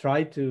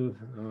try to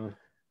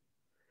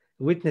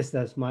witness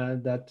the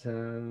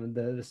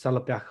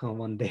Salapyakan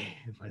one day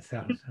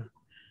myself.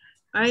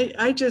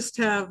 I just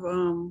have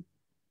a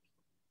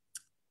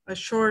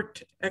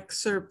short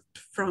excerpt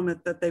from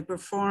it that they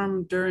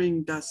performed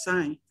during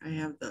Dasai. I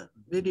have the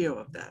video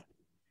of that.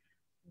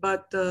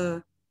 But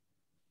the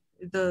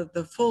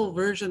full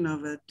version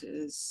of it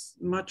is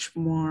much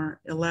more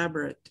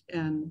elaborate,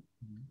 and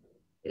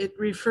it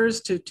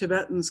refers to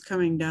Tibetans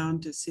coming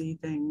down to see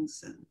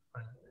things.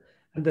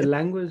 And the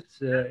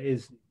language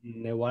is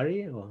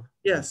Newari, or?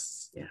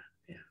 Yes, yeah.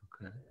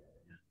 Okay.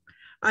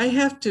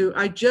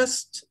 I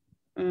just,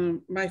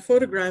 my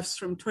photographs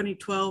from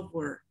 2012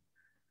 were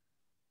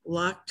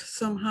locked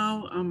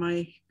somehow on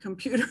my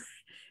computer.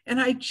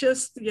 And I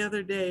just the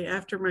other day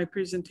after my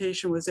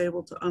presentation was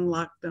able to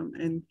unlock them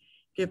and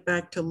get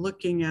back to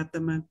looking at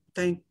them. And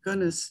thank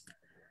goodness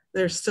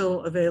they're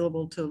still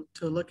available to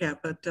look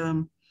at. But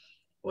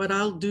what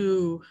I'll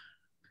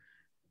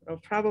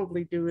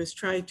probably do is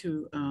try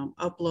to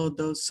upload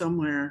those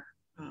somewhere.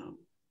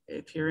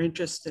 If you're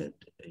interested,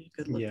 you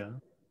could look at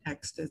the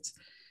text. It's,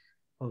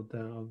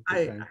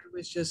 I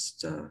was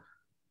just,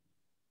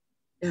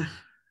 yeah,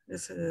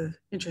 it's an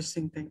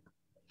interesting thing.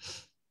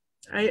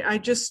 I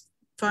just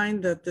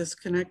find that this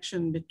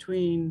connection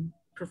between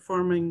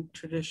performing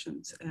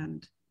traditions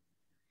and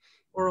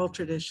oral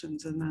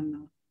traditions and then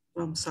the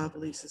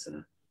Vamsavalis is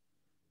a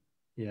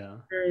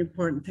very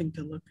important thing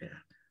to look at.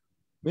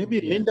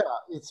 Maybe Linda,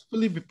 it's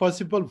fully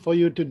possible for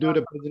you to do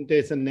the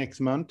presentation next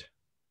month.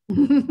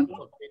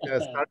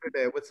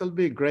 Saturday, which will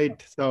be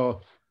great.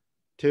 So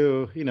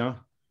to,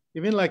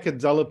 even like a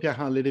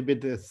Jalopyaha, a little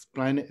bit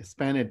span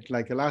it.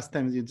 Like last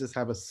time you just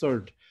have a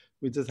short,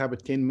 we just have a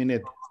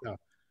 10-minute. So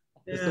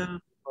yeah.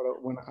 For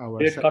 1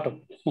 hour.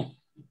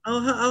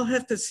 I'll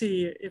have to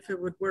see if it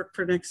would work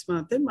for next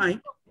month. It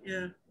might.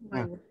 Yeah. It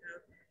might work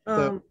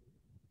out.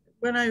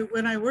 When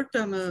I worked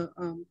on the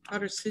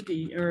Outer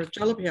City or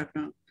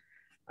Jalopyaha,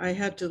 I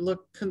had to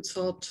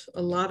consult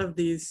a lot of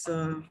these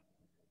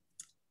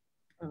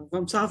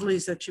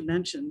Vamsavalis that you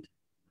mentioned.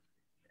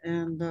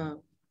 And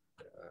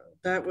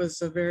that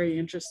was a very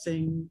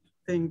interesting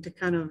thing to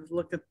kind of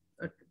look at,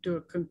 do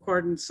a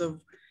concordance of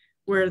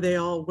where they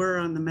all were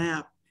on the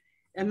map.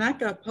 And that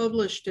got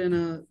published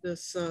in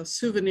this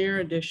souvenir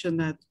edition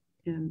that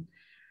in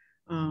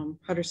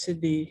Outer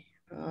City.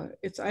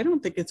 I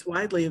don't think it's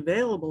widely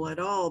available at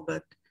all,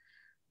 but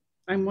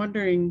I'm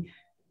wondering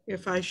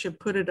if I should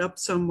put it up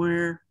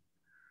somewhere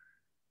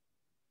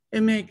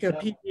and make a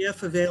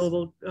PDF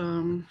available.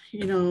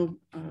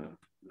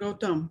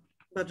 Gautam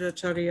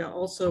Bajracharya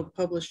also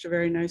published a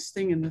very nice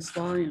thing in this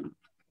volume.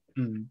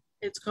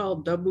 It's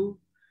called e-Daboo.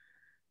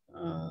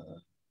 I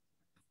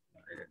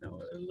don't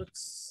know. It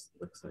looks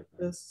like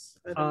this.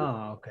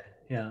 Okay.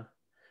 Yeah.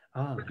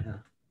 Yeah.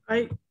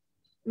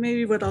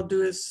 Maybe what I'll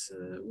do is,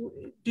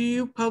 do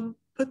you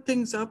put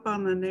things up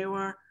on the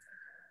Newar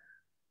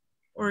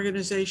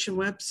organization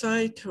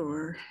website,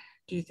 or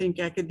do you think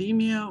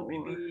academia, or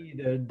maybe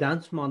the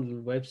dance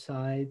model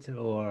website,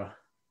 or?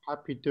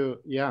 Happy to,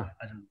 yeah.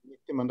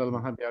 Mandal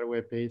Mahabhyar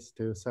web page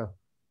too. So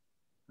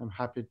I'm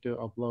happy to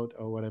upload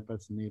or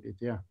whatever's needed.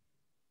 Yeah.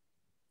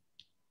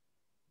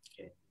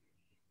 Okay.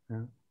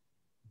 Yeah.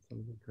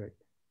 It'll be great.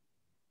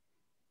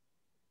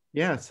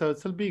 Yeah, so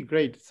it'll be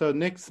great. So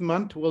next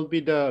month will be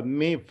the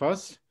May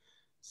 1st.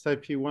 So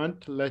if you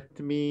want, let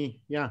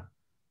me,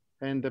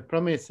 And the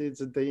promise is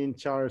the in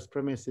charge,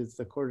 promise is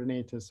the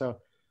coordinator. So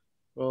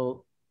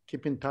we'll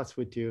keep in touch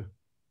with you.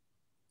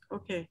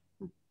 Okay.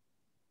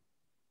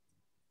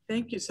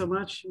 Thank you so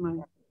much,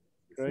 Manik.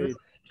 Great.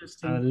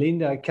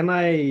 Linda, can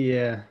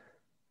I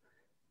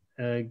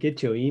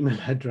get your email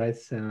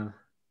address?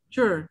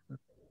 Sure.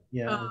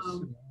 Yeah,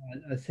 I'll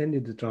send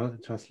you the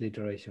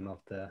transliteration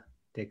of the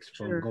text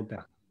from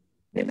Gompiakon.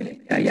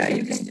 Yeah,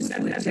 you can just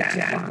send the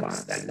chat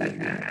box that we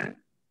had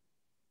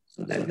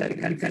so that we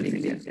can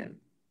continue.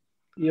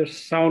 Your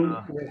sound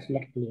was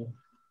not clear.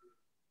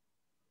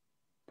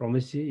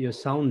 Promise you, your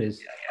sound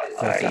is.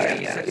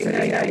 Yeah,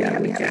 we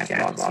have a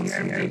chat box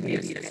here. Maybe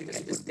it's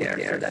just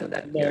there so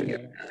that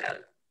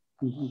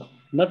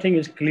Nothing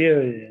is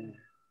clear.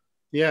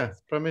 Yeah,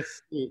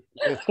 promise.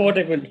 Yes, What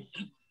happened?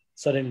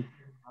 Suddenly.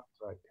 that's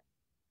right.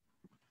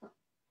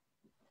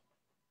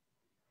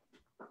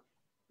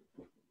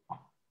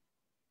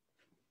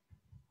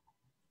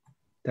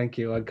 Thank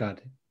you. I got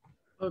it.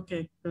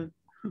 Okay, good.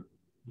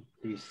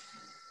 Please.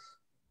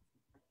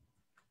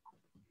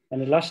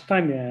 And the last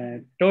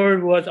time, Tor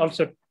was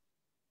also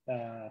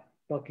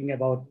talking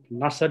about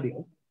NASA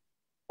deal.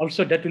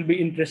 Also, that will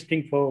be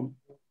interesting for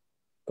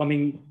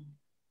coming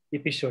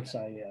episodes,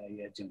 I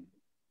assume.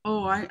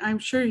 Oh, I'm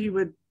sure he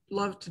would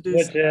love to do He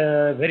was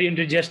so. very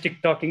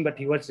enthusiastic talking, but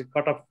he was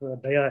caught off.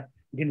 Daya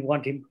didn't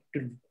want him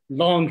to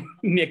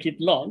make it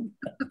long.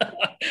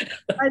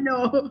 I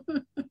know.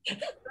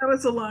 That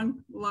was a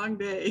long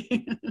day.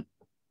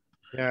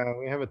 Yeah,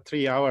 we have a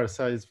 3 hours,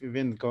 so it's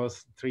even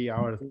goes 3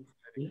 hours.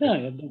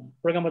 Yeah, the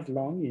program was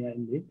long, yeah,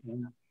 indeed.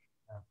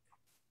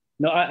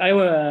 No, I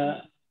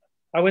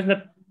was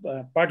not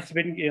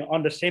participating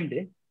on the same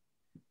day.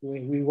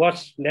 We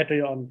watched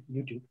later on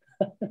YouTube.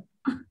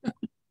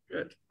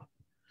 Good.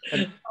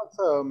 And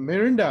also,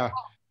 Mirinda,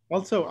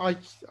 also,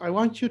 I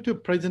want you to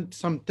present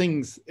some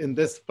things in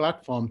this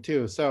platform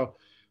too. So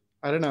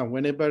I don't know,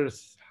 whenever,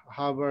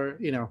 however,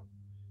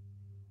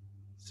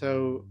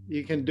 so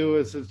you can do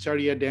a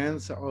Charya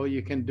dance, or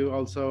you can do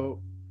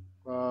also,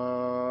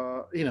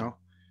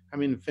 I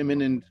mean,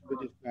 feminine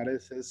Buddhist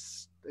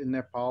goddesses in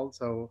Nepal.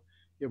 So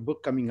your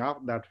book coming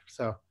out that,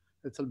 so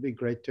it'll be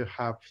great to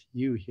have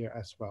you here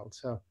as well.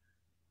 So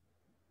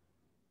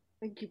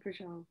Thank you,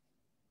 Prashant.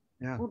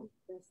 yeah, We'll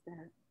discuss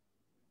that.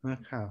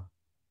 okay.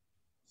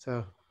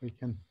 So we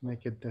can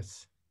make it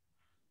this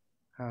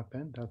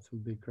happen. That will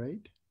be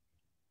great.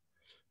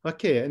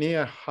 Okay, any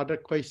other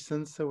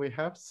questions that we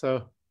have?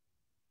 So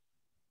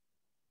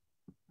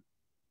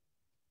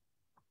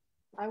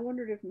I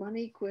wondered if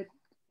Manik would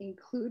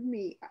include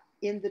me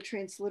in the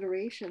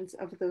transliterations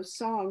of those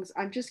songs.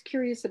 I'm just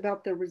curious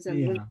about the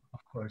resemblance. Yeah,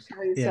 of course.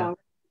 Song. Yeah. Of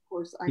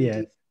course, I'm Yes.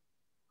 deep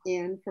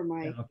in for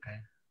my Yeah, okay.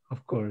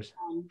 Of course.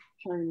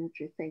 Charya.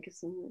 Thank you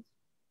so much.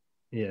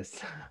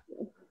 Yes.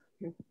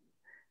 yeah,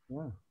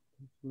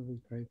 that's really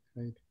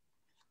great.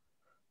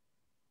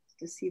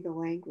 To see the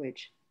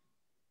language.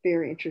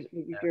 Very interesting.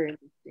 Would be very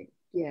interesting.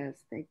 Yes,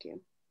 thank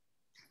you.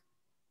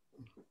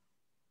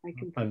 I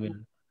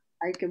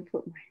can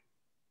put my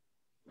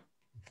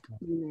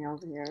email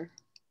there.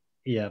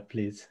 Yeah,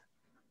 please.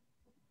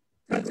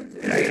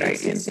 Right,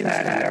 since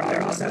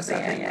they're also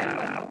saying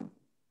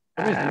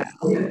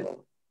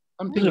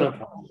Something like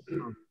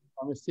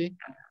let me see.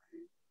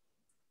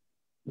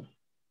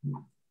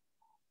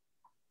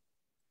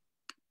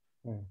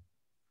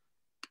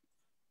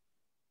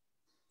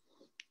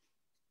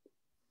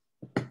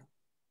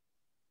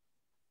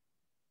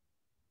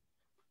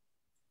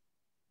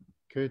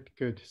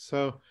 Good.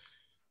 So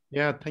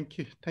yeah, thank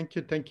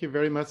you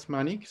very much,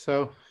 Manik.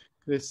 So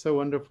it's so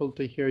wonderful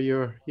to hear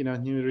your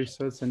new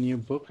research and new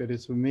book. It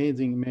is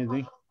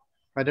amazing.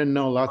 I don't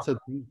know lots of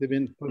things.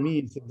 Even for me,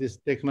 it's this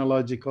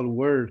technological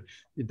word.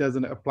 It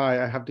doesn't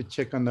apply. I have to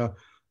check on the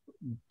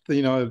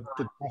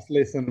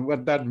translation,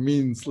 what that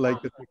means, like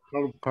the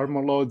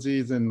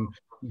cosmologies and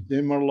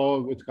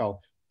demology, what's called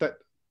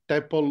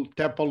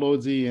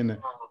topology and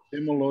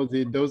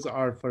demology. Those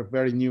are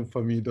very new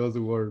for me, those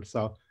words.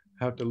 So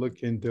I have to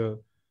look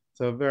into.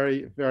 So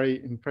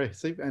very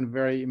impressive and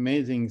very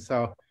amazing.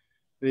 So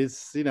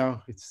it's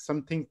it's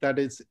something that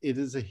it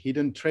is a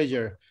hidden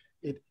treasure.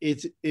 It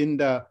is in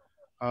the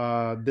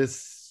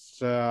this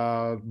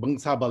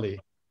Bangsabali.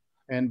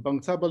 And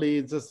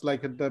Bangsabali is just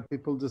like the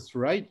people just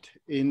write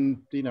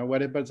in,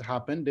 whatever's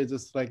happened, they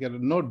just like a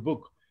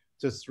notebook,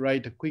 just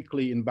write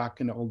quickly in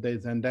back in the old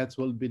days. And that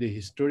will be the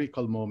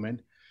historical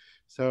moment.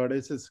 So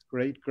this is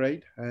great.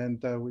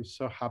 And we're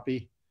so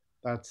happy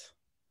that,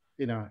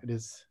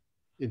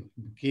 it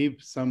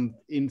gives some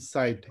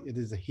insight. It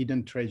is a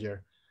hidden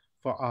treasure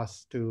for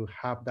us to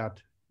have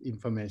that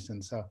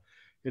information. So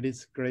it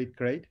is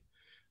great.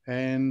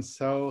 And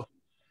so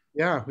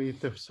yeah, we're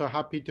so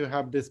happy to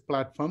have these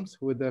platforms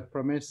with the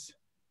promise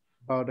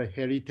about a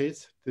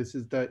heritage. This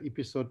is the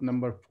episode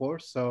number 4.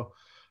 So,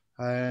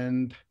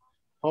 and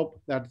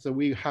hope that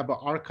we have an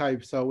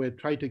archive. So we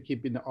try to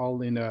keep it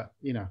all in a,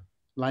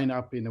 line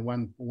up in a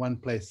one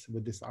place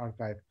with this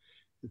archive.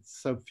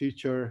 It's a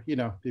future,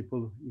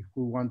 people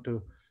who want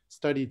to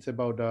study. It's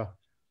about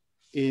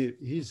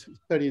his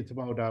study. It's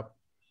about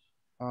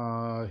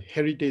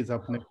heritage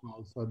of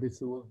Nepal. So this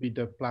will be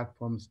the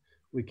platforms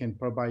we can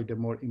provide the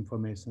more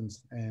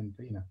informations and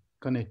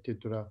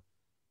connected to the.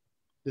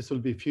 This will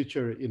be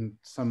future in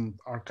some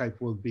archive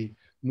will be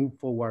moved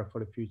forward for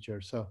the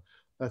future. So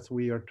that's what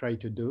we are trying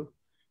to do,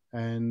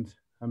 and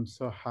I'm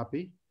so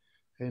happy,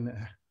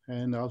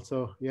 and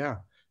also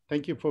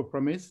thank you for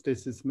Promise.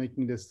 This is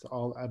making this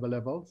all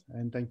available.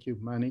 And thank you,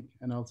 Manik,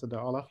 and also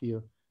all of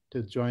you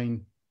to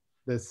join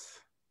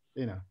this,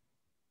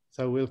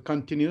 So we'll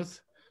continue.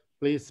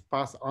 Please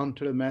pass on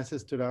to the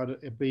message to the other,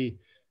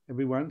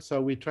 everyone.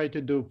 So we try to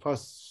do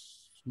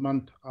first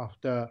month of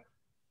the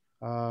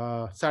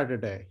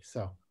Saturday.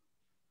 So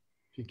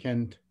if you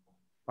can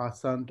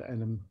pass on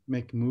and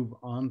make move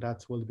on,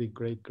 that will be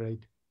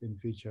great in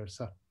future.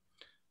 So,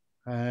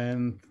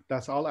 and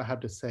that's all I have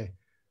to say.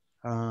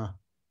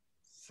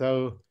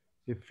 So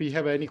if we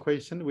have any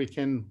question, we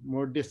can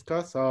more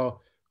discuss, or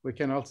we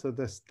can also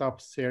just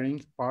stop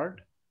sharing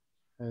part.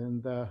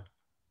 And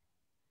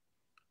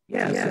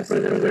yes,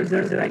 Brother,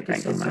 thank you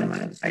so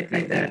much. I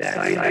think that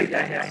side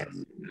I have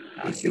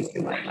issue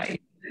with my life.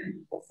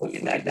 Hopefully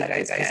that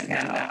guys can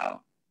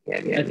now.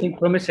 I think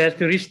Promise has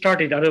to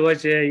restart it,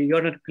 otherwise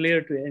you're not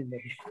clear to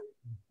anybody.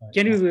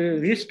 Can you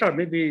restart?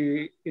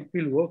 Maybe it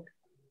will work.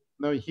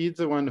 No, he's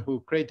the one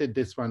who created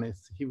this one.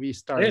 We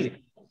started.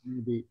 Really?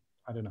 Maybe,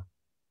 I don't know.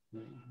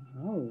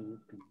 Oh,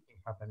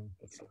 Happening.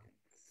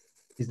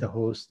 He's the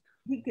host.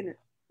 He can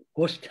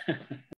host.